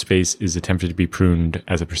dnode space is attempted to be pruned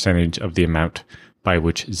as a percentage of the amount by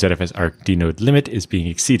which ZFS arc dnode limit is being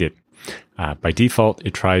exceeded. By default,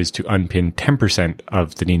 it tries to unpin 10%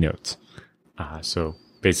 of the dnodes. So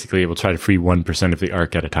basically, it will try to free 1% of the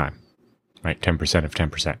arc at a time, right? 10% of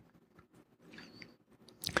 10%.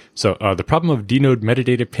 So the problem of dnode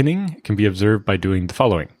metadata pinning can be observed by doing the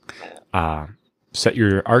following. Set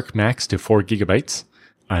your arc max to 4 gigabytes.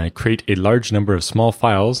 Create a large number of small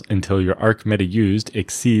files until your arc meta used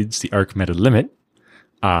exceeds the arc meta limit.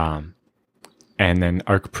 And then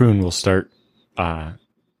arc prune will start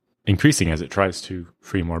increasing as it tries to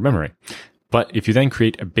free more memory. But if you then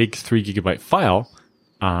create a big 3 gigabyte file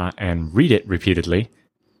and read it repeatedly,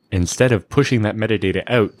 instead of pushing that metadata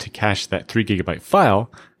out to cache that 3 gigabyte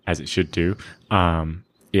file, as it should do, the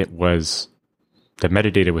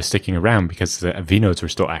metadata was sticking around because the vnodes were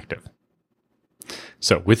still active.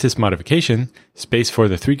 So with this modification, space for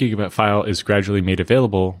the 3 gigabyte file is gradually made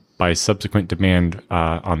available by subsequent demand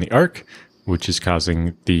on the arc, which is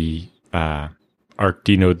causing the arc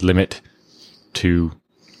dnode limit to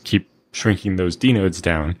keep shrinking those dnodes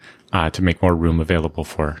down to make more room available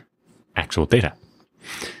for actual data.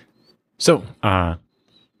 So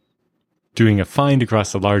doing a find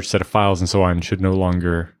across a large set of files and so on should no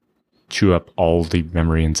longer chew up all the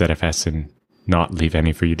memory in ZFS and not leave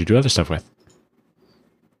any for you to do other stuff with.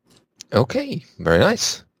 Okay, very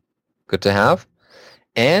nice. Good to have.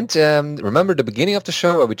 And remember the beginning of the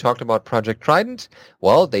show where we talked about Project Trident?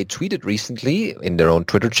 Well, they tweeted recently in their own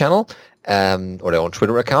Twitter channel, or their own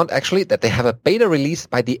Twitter account actually, that they have a beta release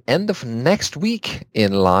by the end of next week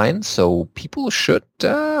in line. So people should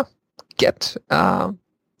get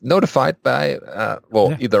notified by,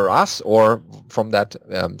 either us or from that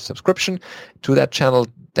subscription to that channel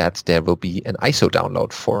that there will be an ISO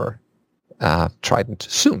download for Trident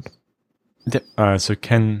soon. So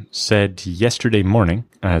Ken said yesterday morning,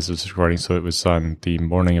 as I was recording, so it was on the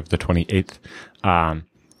morning of the 28th,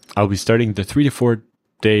 I'll be starting the 3 to 4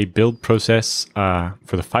 day build process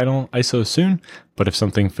for the final ISO soon, but if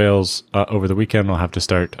something fails over the weekend, I'll have to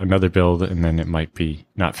start another build, and then it might be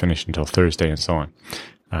not finished until Thursday and so on.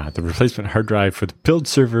 The replacement hard drive for the build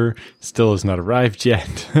server still has not arrived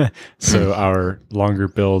yet, so our longer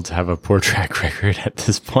builds have a poor track record at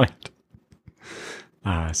this point.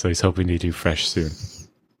 So he's hoping to do fresh soon.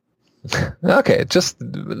 Okay, just a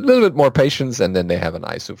little bit more patience, and then they have an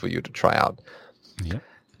ISO for you to try out. Yeah.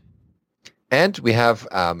 And we have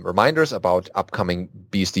reminders about upcoming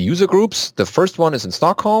BSD user groups. The first one is in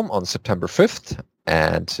Stockholm on September 5th.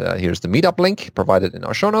 And here's the meetup link provided in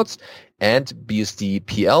our show notes. And BSD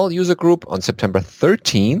PL user group on September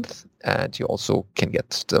 13th. And you also can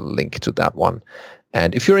get the link to that one.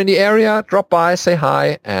 And if you're in the area, drop by, say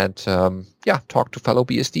hi, and talk to fellow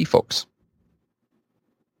BSD folks.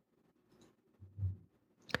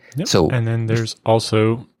 Yep. So, and then there's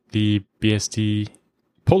also the BSD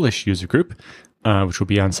Polish user group, which will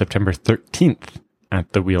be on September 13th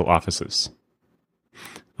at the Wheel offices.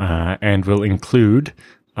 And will include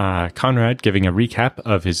Conrad giving a recap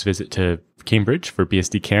of his visit to Cambridge for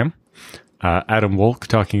BSD CAM, Adam Wolk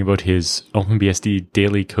talking about his OpenBSD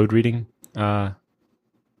daily code reading thing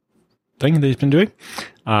that he's been doing,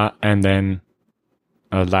 and then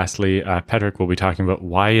lastly, Patrick will be talking about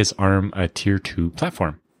why is ARM a tier 2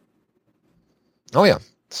 platform. Oh yeah,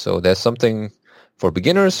 so there's something for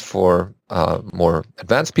beginners, for more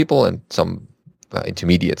advanced people, and some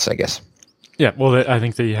intermediates, I guess. Yeah, well, I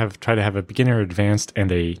think they try to have a beginner, advanced,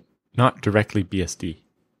 and a not directly BSD.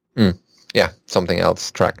 Yeah, something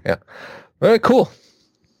else track. Yeah, very cool.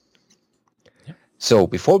 Yep. So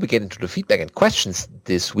before we get into the feedback and questions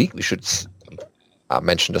this week, we should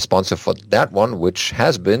mention the sponsor for that one, which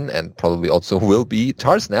has been and probably also will be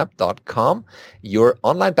Tarsnap.com, your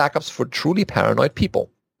online backups for truly paranoid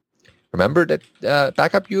people. Remember that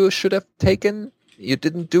backup you should have taken? You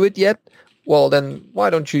didn't do it yet? Well, then why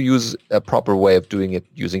don't you use a proper way of doing it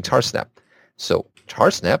using Tarsnap? So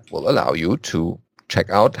Tarsnap will allow you to check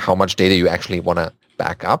out how much data you actually want to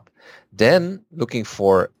back up, then looking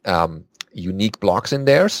for unique blocks in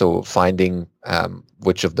there, so finding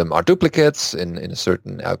which of them are duplicates in a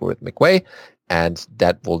certain algorithmic way, and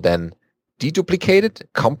that will then deduplicate it,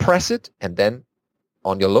 compress it, and then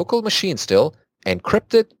on your local machine still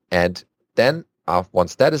encrypt it, and then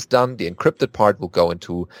once that is done, the encrypted part will go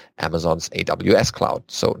into Amazon's AWS cloud,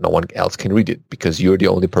 so no one else can read it because you're the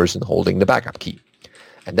only person holding the backup key.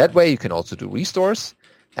 And that way you can also do restores,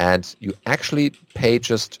 and you actually pay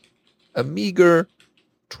just a meager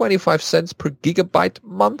 25 cents per gigabyte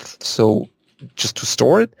month, so just to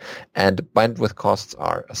store it, and the bandwidth costs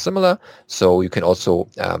are similar. So you can also,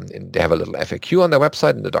 they have a little FAQ on their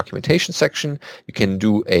website in the documentation section. You can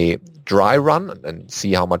do a dry run and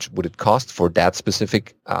see how much would it cost for that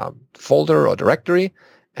specific folder or directory,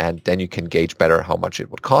 and then you can gauge better how much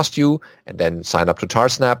it would cost you, and then sign up to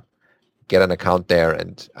Tarsnap, get an account there,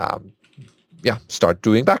 and start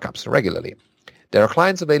doing backups regularly. There are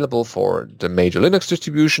clients available for the major Linux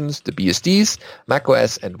distributions, the BSDs,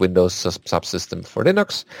 macOS, and Windows subsystem for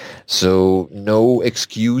Linux. So no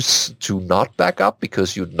excuse to not back up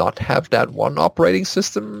because you not have that one operating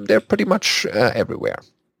system. They're pretty much everywhere.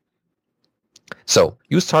 So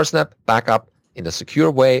use Tarsnap backup in a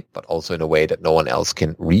secure way, but also in a way that no one else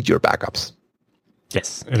can read your backups.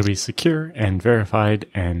 Yes, it'll be secure and verified,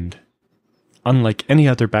 and unlike any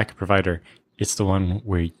other backup provider, it's the one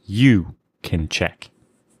where you can check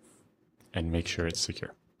and make sure it's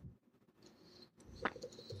secure.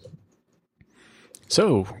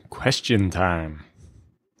 So, question time.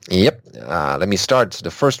 Yep. Let me start the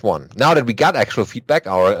first one. Now that we got actual feedback,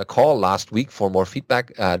 our call last week for more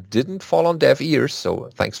feedback didn't fall on deaf ears, so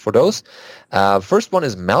thanks for those. First one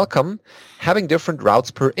is Malcolm, having different routes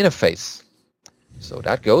per interface. So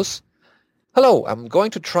that goes. Hello, I'm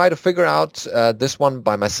going to try to figure out this one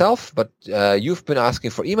by myself, but you've been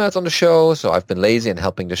asking for emails on the show, so I've been lazy and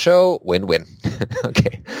helping the show. Win-win.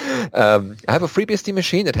 Okay. I have a FreeBSD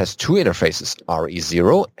machine that has two interfaces,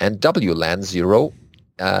 RE0 and WLAN 0.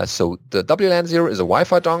 So the WLAN 0 is a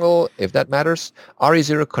Wi-Fi dongle, if that matters.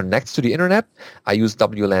 RE0 connects to the internet. I use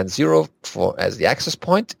WLAN 0 as the access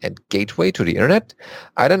point and gateway to the internet.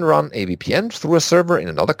 I then run a VPN through a server in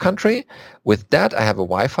another country. With that, I have a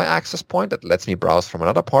Wi-Fi access point that lets me browse from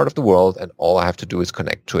another part of the world, and all I have to do is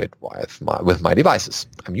connect to it with my devices.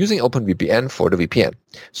 I'm using OpenVPN for the VPN.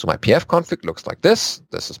 So my PF config looks like this.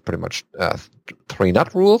 This is pretty much 3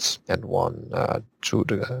 NUT rules and one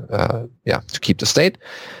to keep the state.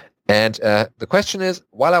 And the question is,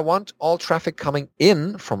 while I want all traffic coming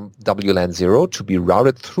in from WLAN 0 to be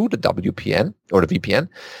routed through the WPN or the VPN,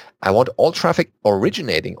 I want all traffic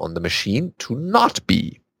originating on the machine to not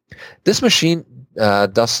be. This machine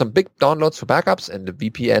does some big downloads for backups, and the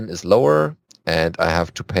VPN is lower, and I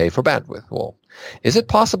have to pay for bandwidth. Well, is it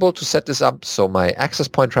possible to set this up so my access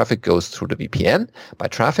point traffic goes through the VPN,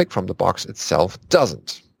 but traffic from the box itself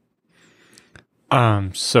doesn't?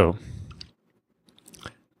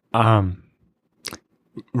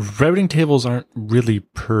 Routing tables aren't really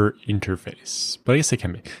per interface, but I guess they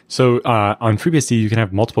can be. So on FreeBSD, you can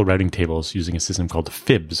have multiple routing tables using a system called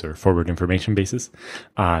FIBs, or forward information bases.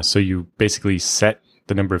 So you basically set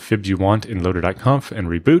the number of FIBs you want in loader.conf and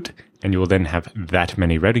reboot, and you will then have that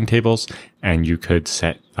many routing tables, and you could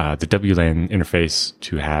set the WLAN interface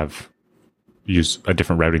to use a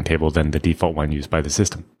different routing table than the default one used by the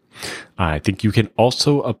system. I think you can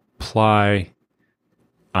also apply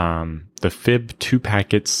the FIB2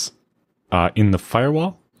 packets in the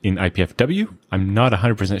firewall in IPFW. I'm not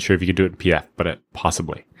 100% sure if you could do it in PF, but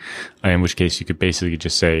possibly. In which case you could basically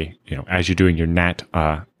just say, as you're doing your NAT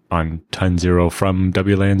on ton 0 from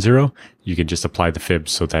WLAN 0, you can just apply the fib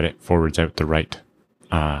so that it forwards out the right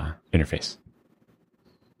interface.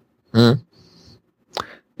 Mm.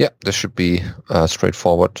 Yeah, this should be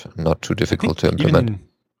straightforward, not too difficult to implement. Even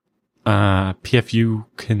in PF, you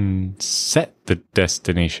can set the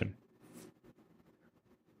destination.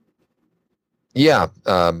 Yeah,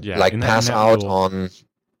 like pass out rule. On...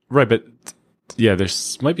 Right, but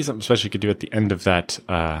there's might be something special you could do at the end of that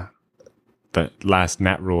the last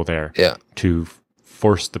NAT rule there to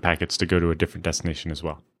force the packets to go to a different destination as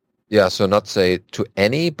well. Yeah, so not say to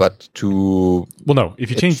any, but to... Well, no, if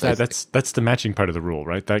you change that, that's the matching part of the rule,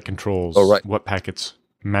 right? That controls what packets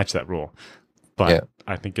match that rule. But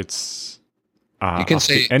I think it's... you can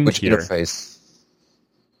say which interface.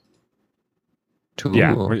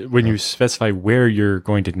 When you specify where you're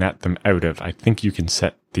going to NAT them out of, I think you can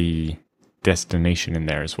set the destination in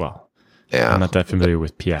there as well. Yeah, I'm not that familiar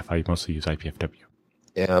with PF. I mostly use IPFW.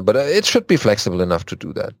 Yeah, but it should be flexible enough to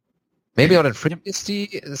do that. Maybe not in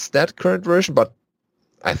FreeBSD is that current version, but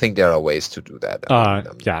I think there are ways to do that. I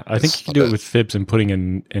think you can do it with fibs and putting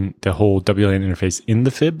in the whole WLAN interface in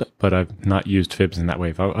the fib, but I've not used fibs in that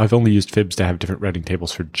way. I've only used fibs to have different routing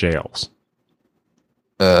tables for jails.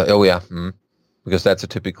 Because that's a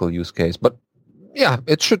typical use case. But yeah,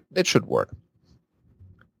 it should work.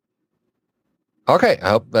 Okay, I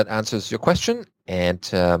hope that answers your question. And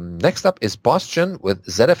next up is Boston with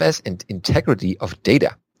ZFS and integrity of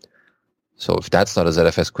data. So if that's not a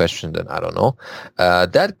ZFS question, then I don't know.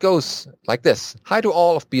 That goes like this. Hi to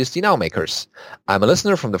all of BSD Now makers. I'm a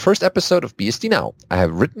listener from the first episode of BSD Now. I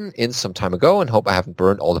have written in some time ago and hope I haven't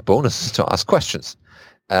burned all the bonuses to ask questions.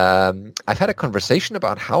 I've had a conversation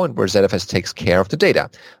about how and where ZFS takes care of the data.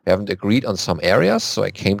 We haven't agreed on some areas, so I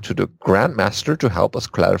came to the Grandmaster to help us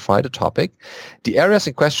clarify the topic. The areas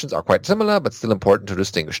in questions are quite similar, but still important to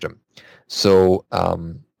distinguish them. So,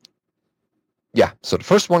 so the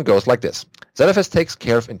first one goes like this. ZFS takes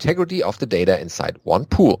care of integrity of the data inside one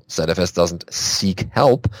pool. ZFS doesn't seek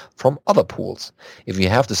help from other pools. If you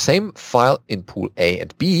have the same file in pool A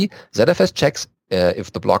and B, ZFS checks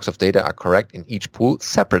if the blocks of data are correct in each pool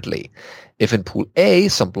separately. If in pool A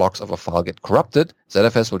some blocks of a file get corrupted,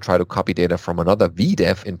 ZFS will try to copy data from another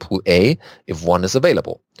VDEV in pool A if one is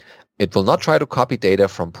available. It will not try to copy data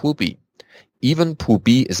from pool B. Even pool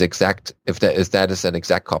B is exact if that is an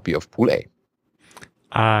exact copy of pool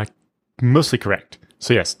A. Mostly correct.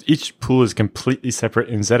 So yes, each pool is completely separate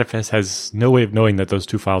and ZFS has no way of knowing that those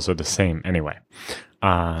two files are the same anyway.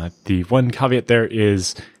 The one caveat there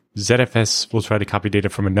is ZFS will try to copy data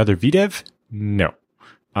from another VDEV? No.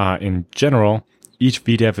 In general, each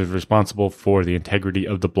VDEV is responsible for the integrity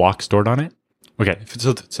of the block stored on it. Okay,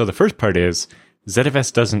 so the first part is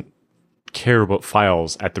ZFS doesn't care about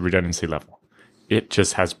files at the redundancy level. It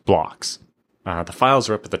just has blocks. The files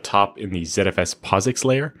are up at the top in the ZFS POSIX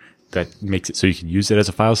layer that makes it so you can use it as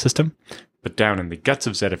a file system. But down in the guts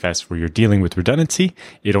of ZFS where you're dealing with redundancy,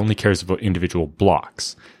 it only cares about individual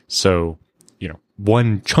blocks. So,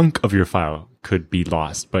 one chunk of your file could be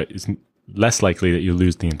lost, but it's less likely that you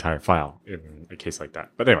lose the entire file in a case like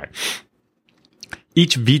that. But anyway,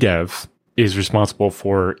 each VDEV is responsible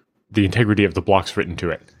for the integrity of the blocks written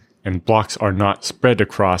to it. And blocks are not spread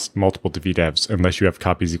across multiple VDEVs unless you have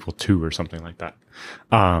copies equal 2 or something like that.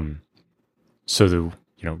 So the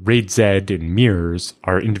RAID Z and mirrors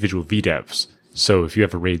are individual VDEVs. So if you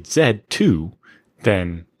have a RAID Z2,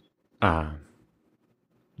 then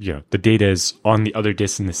the data is on the other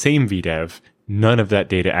disk in the same VDEV. None of that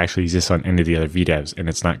data actually exists on any of the other VDEVs, and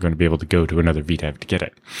it's not going to be able to go to another VDEV to get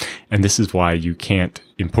it. And this is why you can't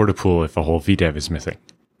import a pool if a whole VDEV is missing,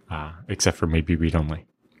 except for maybe read-only.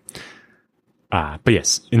 But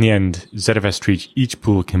yes, in the end, ZFS treats each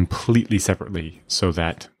pool completely separately so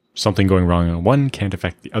that something going wrong in one can't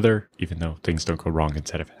affect the other, even though things don't go wrong in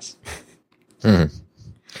ZFS.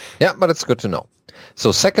 Yeah, but it's good to know.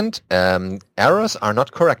 So second, errors are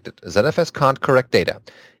not corrected. ZFS can't correct data.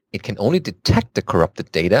 It can only detect the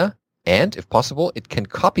corrupted data, and if possible, it can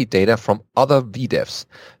copy data from other VDEVs.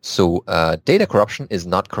 So data corruption is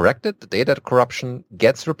not corrected. The data corruption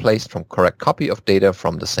gets replaced from correct copy of data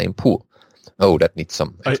from the same pool. Oh, that needs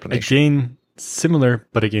some explanation. Again, similar,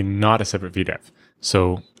 but again, not a separate VDEV.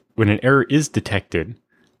 So when an error is detected,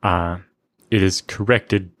 it is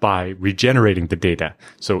corrected by regenerating the data.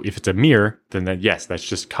 So if it's a mirror, then that's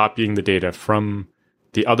just copying the data from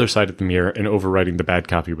the other side of the mirror and overwriting the bad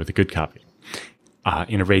copy with a good copy.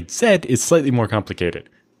 In a RAID Z, it's slightly more complicated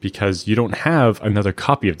because you don't have another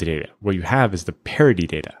copy of the data. What you have is the parity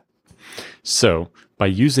data. So by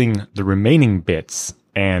using the remaining bits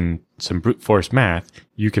and some brute force math,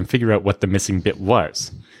 you can figure out what the missing bit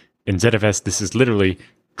was. In ZFS, this is literally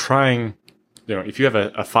trying, if you have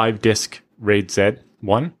a 5-disk RAID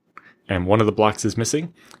Z1 and one of the blocks is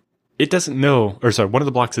missing, it doesn't know, one of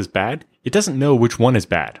the blocks is bad. It doesn't know which one is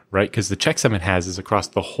bad, right? Because the checksum it has is across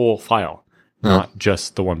the whole file, not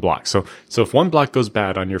just the one block. So if one block goes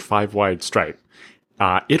bad on your 5-wide stripe,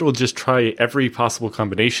 it'll just try every possible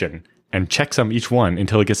combination and checksum each one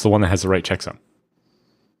until it gets the one that has the right checksum.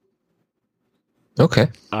 Okay.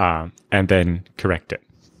 And then correct it.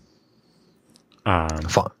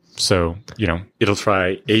 Fine. So, it'll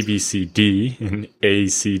try A, B, C, D, and A,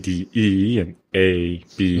 C, D, E, and A,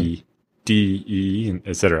 B, D, E, and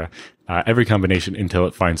et cetera. Every combination until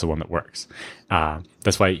it finds the one that works.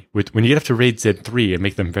 That's why when you get up to RAID Z3 and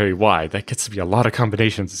make them very wide, that gets to be a lot of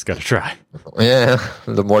combinations it's got to try. Yeah,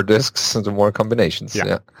 the more disks, the more combinations.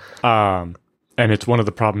 Yeah. And it's one of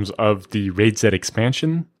the problems of the RAID Z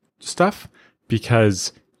expansion stuff,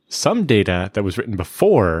 because some data that was written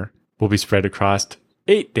before will be spread across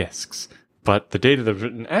 8 disks, but the data that was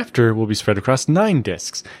written after will be spread across 9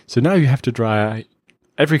 disks. So now you have to draw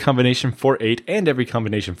every combination for 8 and every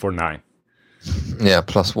combination for 9. Yeah,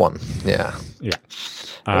 plus 1. Yeah. Yeah.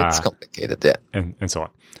 It's complicated, yeah. And so on.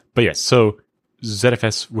 But yes, so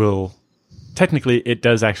ZFS will, technically, it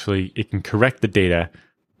can correct the data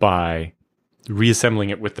by reassembling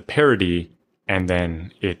it with the parity, and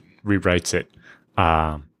then it rewrites it.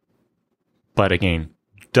 But again,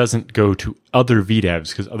 doesn't go to other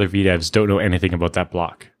VDEVs, because other VDEVs don't know anything about that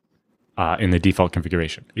block in the default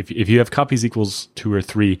configuration. If you have copies equals 2 or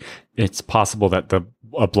 3, it's possible that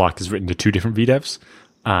a block is written to 2 different VDEVs.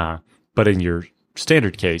 But in your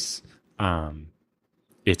standard case,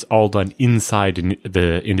 it's all done inside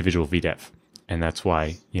the individual VDEV. And that's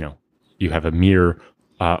why, you have a mirror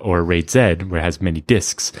or a RAID Z where it has many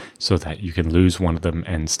disks, so that you can lose one of them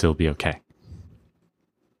and still be okay.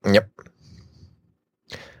 Yep.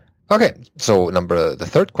 Okay, so the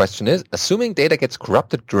third question is, assuming data gets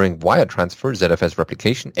corrupted during wire transfer, ZFS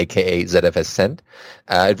replication, aka ZFS send,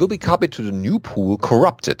 it will be copied to the new pool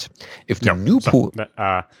corrupted. If the new pool...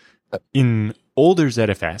 in older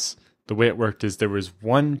ZFS, the way it worked is there was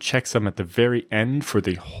one checksum at the very end for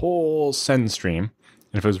the whole send stream,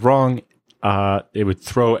 and if it was wrong, it would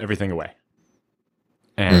throw everything away.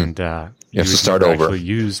 And you have to start over. Actually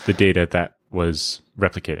use the data that was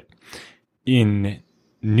replicated. In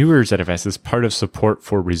newer ZFS, as part of support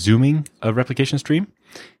for resuming a replication stream,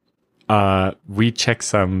 we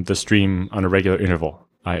checksum the stream on a regular interval.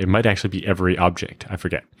 It might actually be every object. I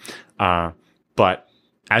forget. But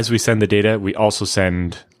as we send the data, we also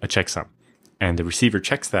send a checksum. And the receiver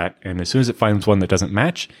checks that, and as soon as it finds one that doesn't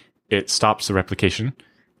match, it stops the replication,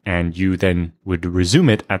 and you then would resume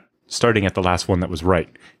it starting at the last one that was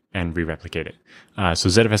right and re-replicate it. So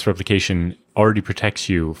ZFS replication already protects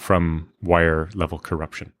you from wire level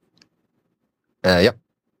corruption. Yep.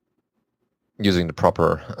 Using the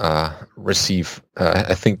proper receive,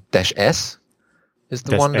 I think -S is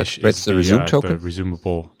the one that writes the resume token. The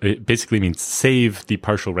resumable, it basically means save the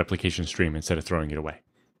partial replication stream instead of throwing it away.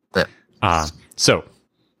 Yeah. So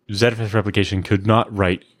ZFS replication could not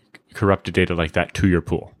write corrupted data like that to your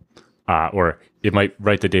pool. Or it might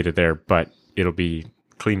write the data there, but it'll be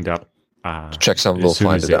cleaned up. The checksum will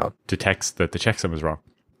find it out. Detects that the checksum is wrong.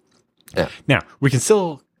 Yeah. Now, we can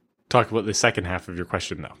still talk about the second half of your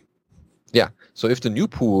question, though. Yeah. So if the new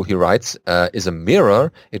pool, he writes, is a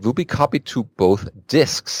mirror, it will be copied to both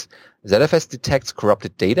disks. ZFS detects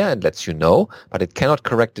corrupted data and lets you know, but it cannot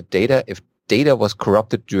correct the data if data was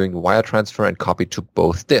corrupted during wire transfer and copied to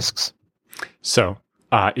both disks. So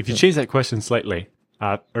if you change that question slightly,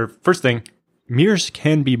 or first thing, mirrors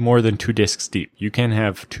can be more than 2 disks deep. You can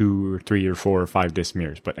have 2 or 3 or 4 or 5 disk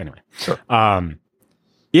mirrors, but anyway. Sure.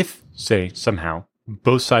 If, say, somehow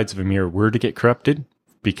both sides of a mirror were to get corrupted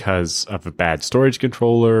because of a bad storage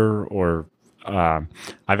controller, or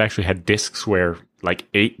I've actually had disks where like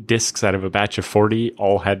 8 disks out of a batch of 40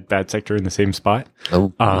 all had bad sector in the same spot.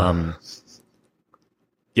 Oh.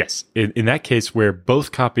 Yes, in that case where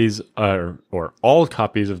both copies are, or all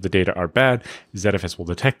copies of the data are bad, ZFS will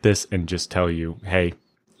detect this and just tell you, hey,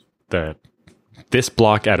 this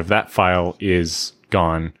block out of that file is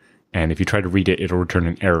gone, and if you try to read it, it'll return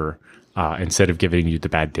an error instead of giving you the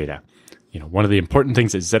bad data. One of the important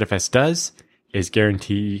things that ZFS does is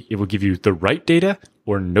guarantee it will give you the right data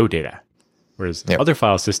or no data. Whereas other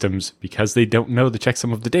file systems, because they don't know the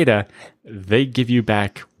checksum of the data, they give you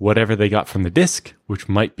back whatever they got from the disk, which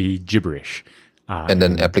might be gibberish. And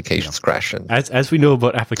then applications crash. As we know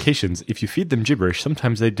about applications, if you feed them gibberish,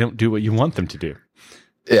 sometimes they don't do what you want them to do.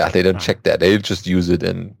 Yeah, they don't check that. They just use it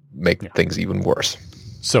and make things even worse.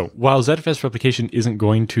 So while ZFS replication isn't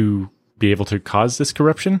going to be able to cause this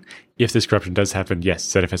corruption, if this corruption does happen, yes,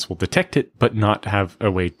 ZFS will detect it, but not have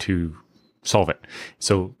a way to solve it.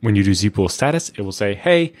 So when you do zpool status, it will say,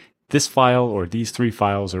 hey, this file or these 3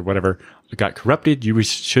 files or whatever got corrupted. You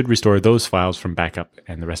should restore those files from backup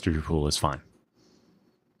and the rest of your pool is fine.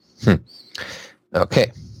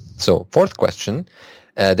 Okay. So 4th question.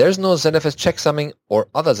 There's no ZFS checksumming or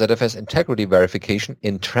other ZFS integrity verification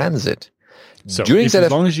in transit. So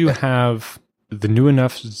as long as you have the new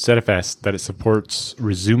enough ZFS that it supports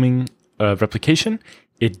resuming replication,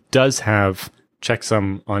 it does have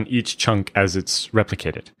checksum on each chunk as it's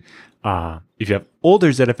replicated. If you have older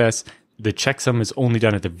ZFS, the checksum is only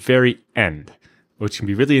done at the very end, which can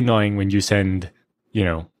be really annoying when you send,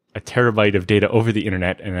 a terabyte of data over the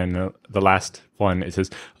internet, and then the last one, it says,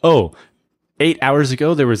 8 hours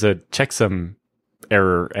ago there was a checksum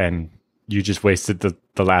error, and you just wasted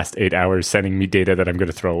the last 8 hours sending me data that I'm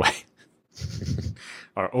going to throw away.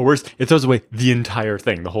 or worse, it throws away the entire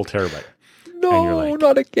thing, the whole terabyte. No, and you're like,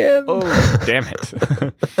 not again. Oh, damn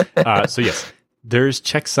it. So yes, there's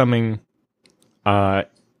checksumming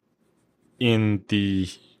in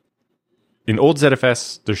old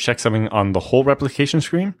ZFS, there's checksumming on the whole replication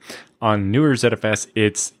screen. On newer ZFS,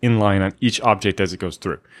 it's inline on each object as it goes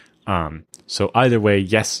through. So either way,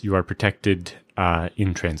 yes, you are protected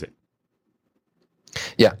in transit.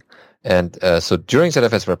 Yeah. And so during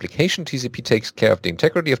ZFS replication, TCP takes care of the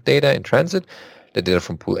integrity of data in transit. The data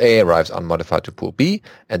from pool A arrives unmodified to pool B,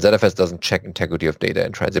 and ZFS doesn't check integrity of data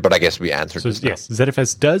in transit. But I guess we answered this. Yes,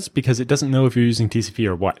 ZFS does, because it doesn't know if you're using TCP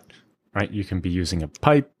or what. Right? You can be using a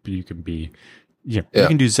pipe. You can be, you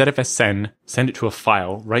can do ZFS send it to a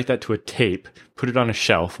file, write that to a tape, put it on a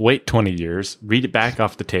shelf, wait 20 years, read it back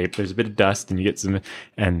off the tape. There's a bit of dust, and you get some,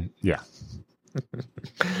 and yeah.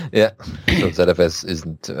 Yeah. So ZFS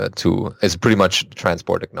isn't it's pretty much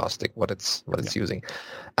transport agnostic what it's using.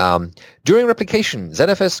 During replication,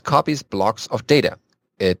 ZFS copies blocks of data.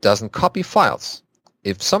 It doesn't copy files.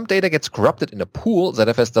 If some data gets corrupted in a pool,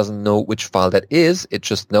 ZFS doesn't know which file that is. It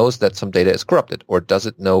just knows that some data is corrupted. Or does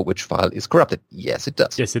it know which file is corrupted? Yes, it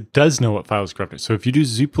does. Yes, it does know what file is corrupted. So if you do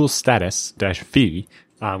zpool status -v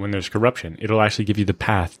when there's corruption, it'll actually give you the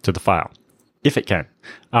path to the file, if it can.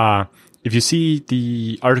 If you see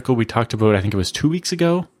the article we talked about, I think it was 2 weeks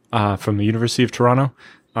ago, from the University of Toronto,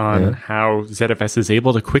 on how ZFS is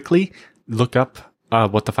able to quickly look up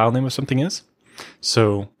what the file name of something is.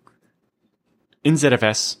 So in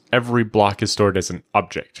ZFS, every block is stored as an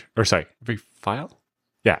object. Or sorry, every file?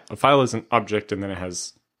 Yeah, a file is an object, and then it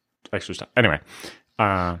has extra stuff. Anyway,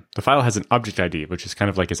 the file has an object ID, which is kind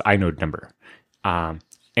of like its inode number.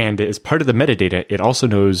 And as part of the metadata, it also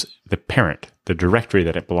knows the parent, the directory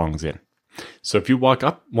that it belongs in. So if you walk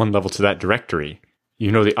up one level to that directory,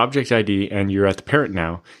 you know the object ID and you're at the parent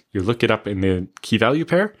now, you look it up in the key value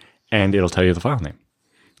pair and it'll tell you the file name.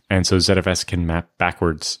 And so ZFS can map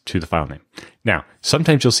backwards to the file name. Now,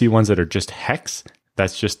 sometimes you'll see ones that are just hex.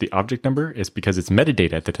 That's just the object number. It's because it's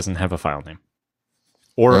metadata that doesn't have a file name.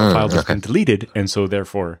 Or a file that's been deleted and so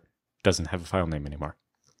therefore doesn't have a file name anymore.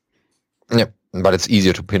 Yep. But it's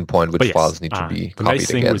easier to pinpoint which files need to be copied again. The nice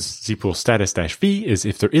thing with zpool status -v is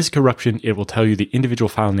if there is corruption, it will tell you the individual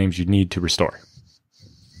file names you need to restore,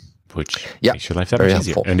 which makes your life that much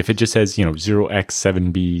easier. And if it just says,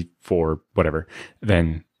 0x7b4 whatever,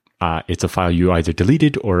 then it's a file you either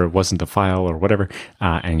deleted or it wasn't a file or whatever,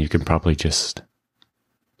 and you can probably just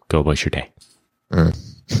go about your day.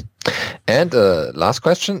 And last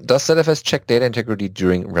question, does ZFS check data integrity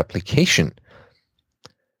during replication?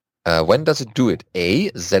 When does it do it?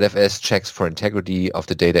 A, ZFS checks for integrity of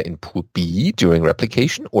the data in pool B during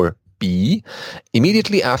replication, or B,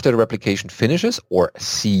 immediately after the replication finishes, or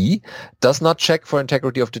C, does not check for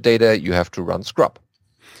integrity of the data, you have to run scrub.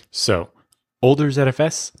 So, older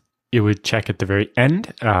ZFS, it would check at the very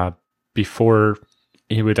end before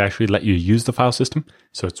it would actually let you use the file system.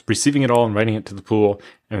 So it's receiving it all and writing it to the pool,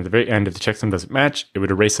 and at the very end, if the checksum doesn't match, it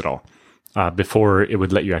would erase it all. Before it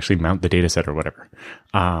would let you actually mount the data set or whatever.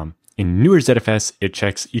 In newer ZFS, it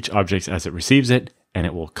checks each object as it receives it, and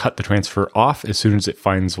it will cut the transfer off as soon as it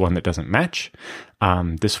finds one that doesn't match.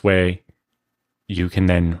 This way, you can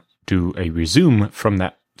then do a resume from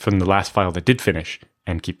the last file that did finish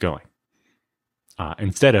and keep going.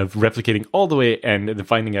 Instead of replicating all the way and then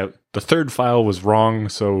finding out the third file was wrong,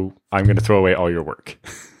 so I'm going to throw away all your work.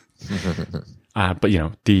 But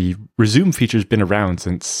the resume feature's been around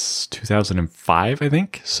since 2005, I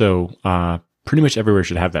think. So pretty much everywhere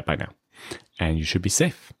should have that by now, and you should be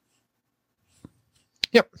safe.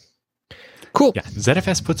 Yep. Cool. Yeah,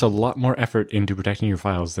 ZFS puts a lot more effort into protecting your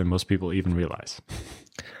files than most people even realize.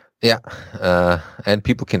 Yeah, and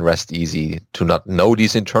people can rest easy to not know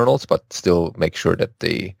these internals, but still make sure that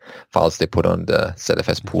the files they put on the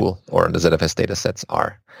ZFS pool or on the ZFS datasets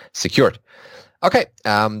are secured. Okay,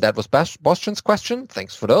 that was Bastian's question.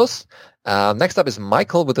 Thanks for those. Next up is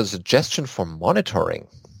Michael with a suggestion for monitoring.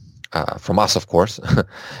 From us, of course.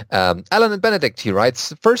 Alan and Benedict, he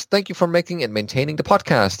writes, first, thank you for making and maintaining the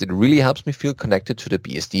podcast. It really helps me feel connected to the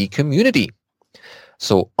BSD community.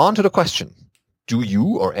 So on to the question. Do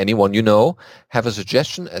you or anyone you know have a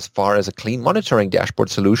suggestion as far as a clean monitoring dashboard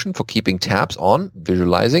solution for keeping tabs on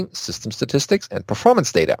visualizing system statistics and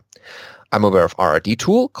performance data? I'm aware of RRD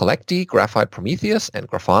Tool, Collectd, Graphite Prometheus, and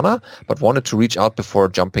Grafana, but wanted to reach out before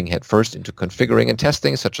jumping headfirst into configuring and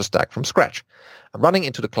testing such a stack from scratch. I'm running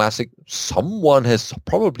into the classic, someone has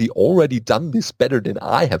probably already done this better than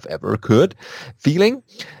I have ever could feeling.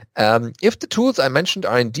 If the tools I mentioned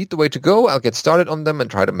are indeed the way to go, I'll get started on them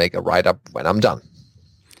and try to make a write-up when I'm done.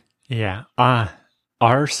 Yeah.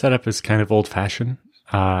 Our setup is kind of old-fashioned,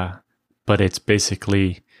 but it's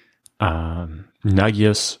basically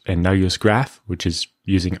Nagios and Nagios Graph, which is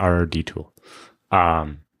using RRD Tool.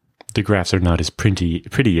 The graphs are not as pretty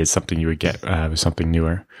as something you would get with something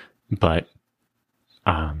newer, but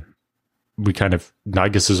we kind of,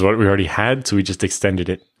 Nagios is what we already had, so we just extended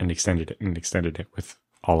it with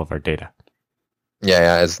all of our data.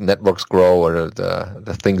 Yeah, as networks grow or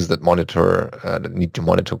the things that that need to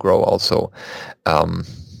monitor grow also,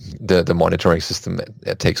 the monitoring system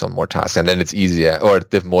it takes on more tasks, and then it's easier or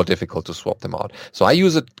more difficult to swap them out. So I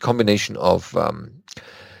use a combination of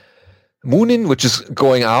Moonin, which is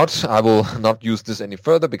going out. I will not use this any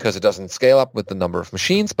further because it doesn't scale up with the number of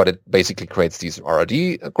machines, but it basically creates these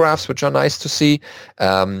RRD graphs, which are nice to see.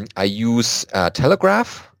 I use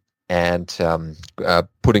Telegraph and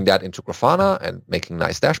putting that into Grafana and making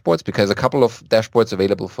nice dashboards, because a couple of dashboards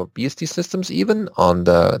available for BSD systems even on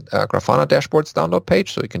the Grafana dashboards download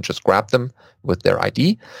page, so you can just grab them with their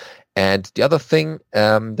ID. And the other thing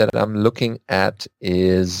that I'm looking at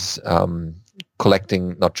is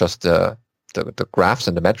collecting not just the graphs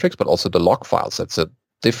and the metrics, but also the log files. That's a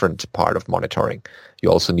different part of monitoring. You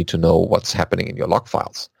also need to know what's happening in your log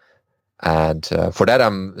files. And for that,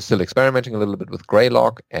 I'm still experimenting a little bit with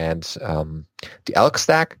Graylog and the Elk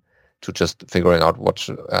stack to just figuring out what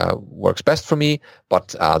works best for me.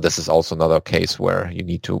 But this is also another case where you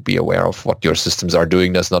need to be aware of what your systems are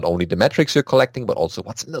doing. There's not only the metrics you're collecting, but also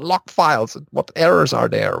what's in the log files, and what errors are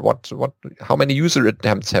there, how many user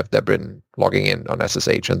attempts have there been logging in on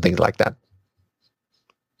SSH and things like that.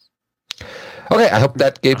 Okay, I hope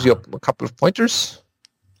that gives you a couple of pointers.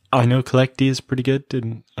 I know Collectd is pretty good,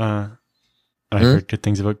 and I've heard good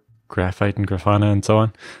things about Graphite and Grafana and so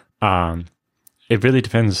on. It really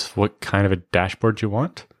depends what kind of a dashboard you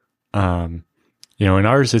want. In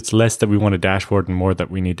ours, it's less that we want a dashboard and more that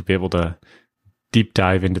we need to be able to deep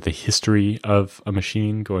dive into the history of a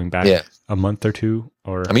machine going back a month or two.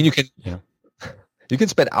 Or I mean, you can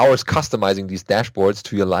spend hours customizing these dashboards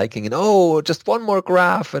to your liking, and just one more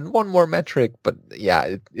graph and one more metric. But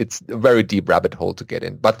yeah, it's a very deep rabbit hole to get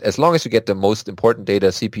in. But as long as you get the most important data,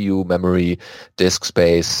 CPU, memory, disk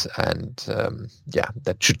space, and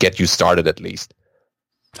that should get you started at least.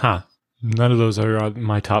 None of those are on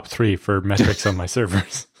my top 3 for metrics on my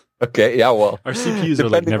servers. Okay, yeah, well. Our CPUs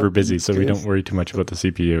are never busy, so we don't worry too much about the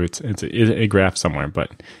CPU. It's a graph somewhere,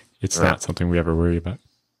 but it's not something we ever worry about.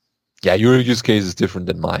 Yeah, your use case is different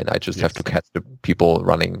than mine. I just have to catch the people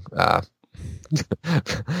running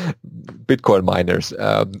Bitcoin miners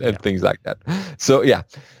and things like that. So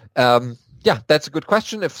that's a good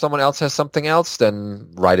question. If someone else has something else, then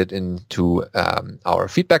write it into our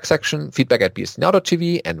feedback section,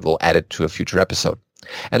 feedback@bsdnow.tv, and we'll add it to a future episode.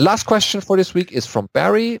 And last question for this week is from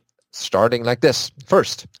Barry, starting like this.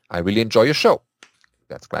 First, I really enjoy your show.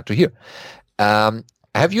 That's glad to hear.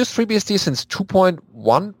 I have used FreeBSD since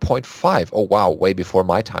 2.1.5. Oh, wow, way before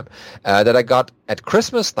my time. That I got at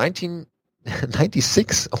Christmas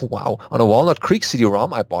 1996. Oh, wow. On a Walnut Creek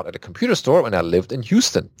CD-ROM I bought at a computer store when I lived in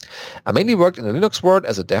Houston. I mainly worked in the Linux world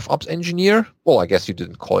as a DevOps engineer. Well, I guess you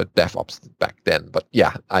didn't call it DevOps back then, but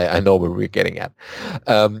yeah, I know where we're getting at.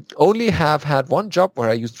 Only have had one job where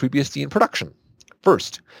I used FreeBSD in production.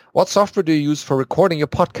 First, what software do you use for recording your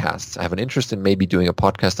podcasts? I have an interest in maybe doing a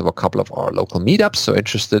podcast of a couple of our local meetups, so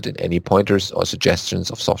interested in any pointers or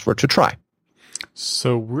suggestions of software to try.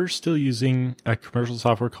 So we're still using a commercial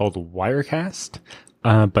software called Wirecast,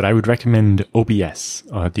 but I would recommend OBS,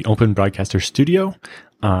 the Open Broadcaster Studio.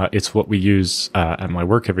 It's what we use at my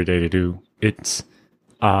work every day to do. It's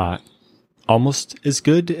almost as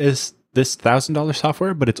good as this $1,000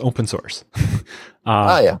 software, but it's open source.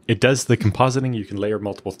 It does the compositing. You can layer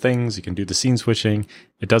multiple things. You can do the scene switching.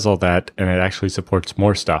 It does all that, and it actually supports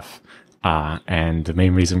more stuff. And the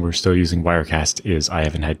main reason we're still using Wirecast is I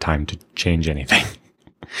haven't had time to change anything.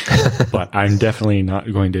 But I'm definitely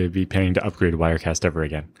not going to be paying to upgrade Wirecast ever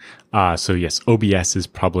again. So yes, OBS is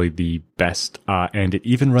probably the best, and it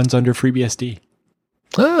even runs under FreeBSD.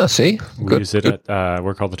 See? We use it at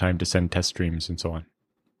work all the time to send test streams and so on.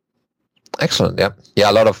 Excellent, yeah. Yeah,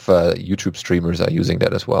 a lot of YouTube streamers are using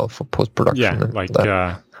that as well for post-production.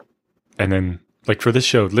 Yeah, and then, like for this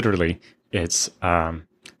show, literally, it's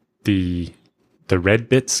the red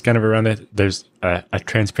bits kind of around it. There's a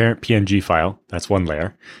transparent PNG file. That's one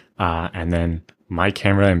layer. And then my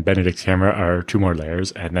camera and Benedict's camera are two more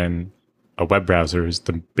layers. And then a web browser is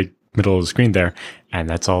the big middle of the screen there. And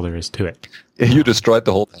that's all there is to it. You destroyed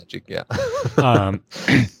the whole magic, yeah.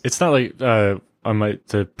 It's not like on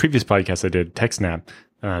the previous podcast I did, TechSnap,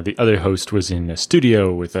 the other host was in a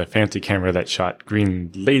studio with a fancy camera that shot green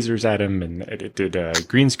lasers at him, and it did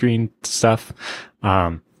green screen stuff.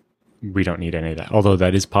 We don't need any of that, although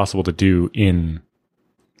that is possible to do in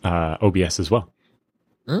OBS as well.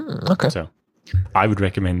 Okay. So I would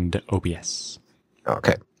recommend OBS.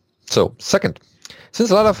 Okay. So second, since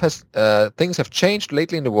a lot of things have changed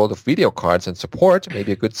lately in the world of video cards and support,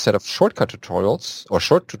 maybe a good set of shortcut tutorials or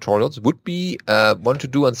short tutorials would be one to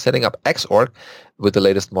do on setting up Xorg with the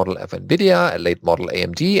latest model of NVIDIA, a late model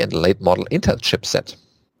AMD, and a late model Intel chipset.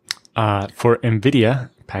 For NVIDIA,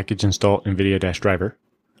 package install NVIDIA-driver.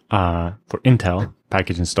 For Intel,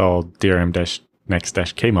 package install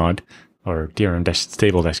DRM-next-kmod or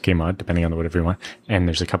DRM-stable-kmod, depending on whatever you want. And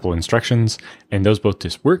there's a couple instructions, and those both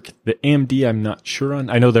just work. The AMD, I'm not sure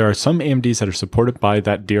on. I know there are some AMDs that are supported by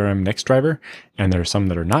that DRM Next driver, and there are some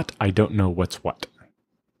that are not. I don't know what's what.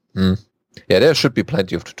 Yeah, there should be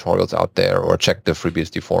plenty of tutorials out there, or check the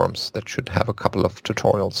FreeBSD forums that should have a couple of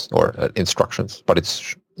tutorials or instructions, but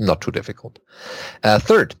it's not too difficult.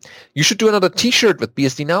 Third, you should do another t-shirt with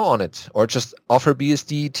BSD Now on it, or just offer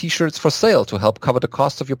BSD t-shirts for sale to help cover the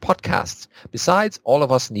cost of your podcasts. Besides, all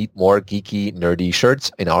of us need more geeky, nerdy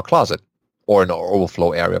shirts in our closet, or in our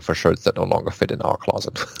overflow area for shirts that no longer fit in our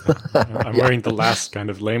closet. I'm wearing the last kind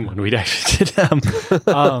of lame one we actually did.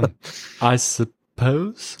 I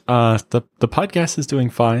suppose the podcast is doing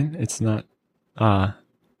fine. It's not, it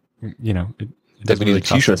doesn't really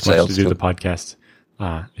cost us much to do the podcast.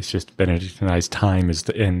 It's just Benedict and I's time is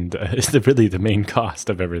really the main cost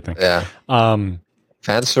of everything. Yeah.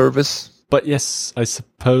 Fan service. But yes, I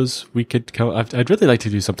suppose we could go. I'd really like to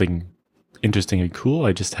do something interesting and cool.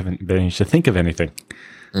 I just haven't managed to think of anything.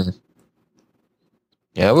 Mm-hmm.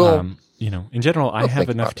 Yeah, well, in general, I have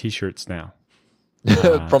enough T-shirts now. From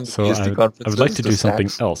the BSD conference. I would like to do something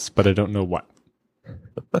else, but I don't know what.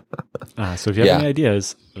 So if you have any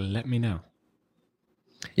ideas, let me know.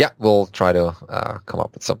 Yeah, we'll try to come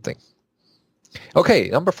up with something. Okay,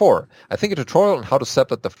 number 4. I think a tutorial on how to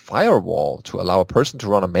set up the firewall to allow a person to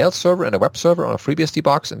run a mail server and a web server on a FreeBSD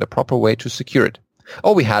box in the proper way to secure it.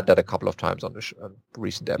 Oh, we had that a couple of times on the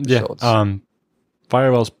recent episodes. Yeah,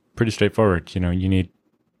 firewall's pretty straightforward. You need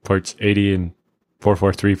ports 80 and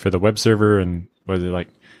 443 for the web server, and was it like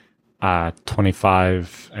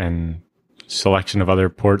 25 and selection of other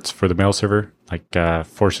ports for the mail server, like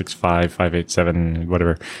 465, 587,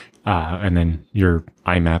 whatever, and then your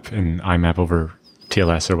IMAP and IMAP over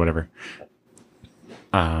TLS or whatever.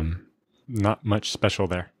 Not much special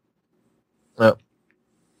there.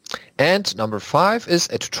 And number 5 is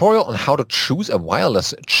a tutorial on how to choose a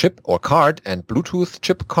wireless chip or card and Bluetooth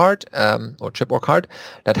chip card or card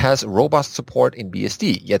that has robust support in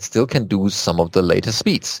BSD, yet still can do some of the latest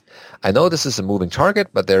speeds. I know this is a moving target,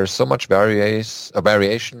 but there's so much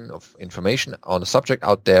variation of information on the subject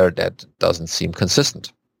out there that doesn't seem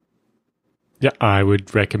consistent. Yeah, I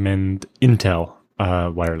would recommend Intel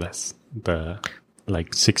wireless, the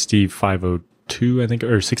 6502, I think,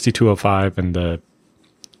 or 6205, and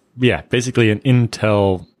basically an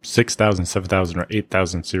Intel 6000, 7000, or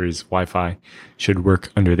 8000 series Wi-Fi should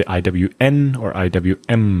work under the IWN or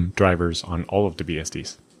IWM drivers on all of the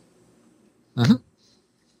BSDs. Mm-hmm.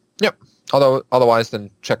 Yep. Otherwise,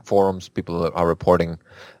 then check forums. People are reporting,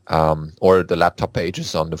 or the laptop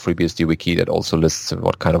pages on the FreeBSD wiki that also lists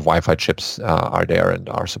what kind of Wi-Fi chips are there and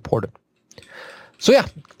are supported. So yeah,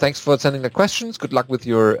 thanks for sending the questions. Good luck with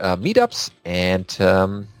your meetups, and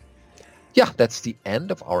that's the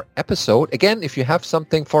end of our episode. Again, if you have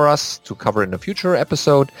something for us to cover in a future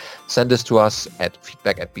episode, send this to us at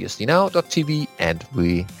feedback@bsdnow.tv, and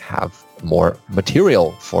we have more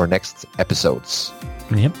material for next episodes.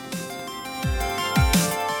 Yep.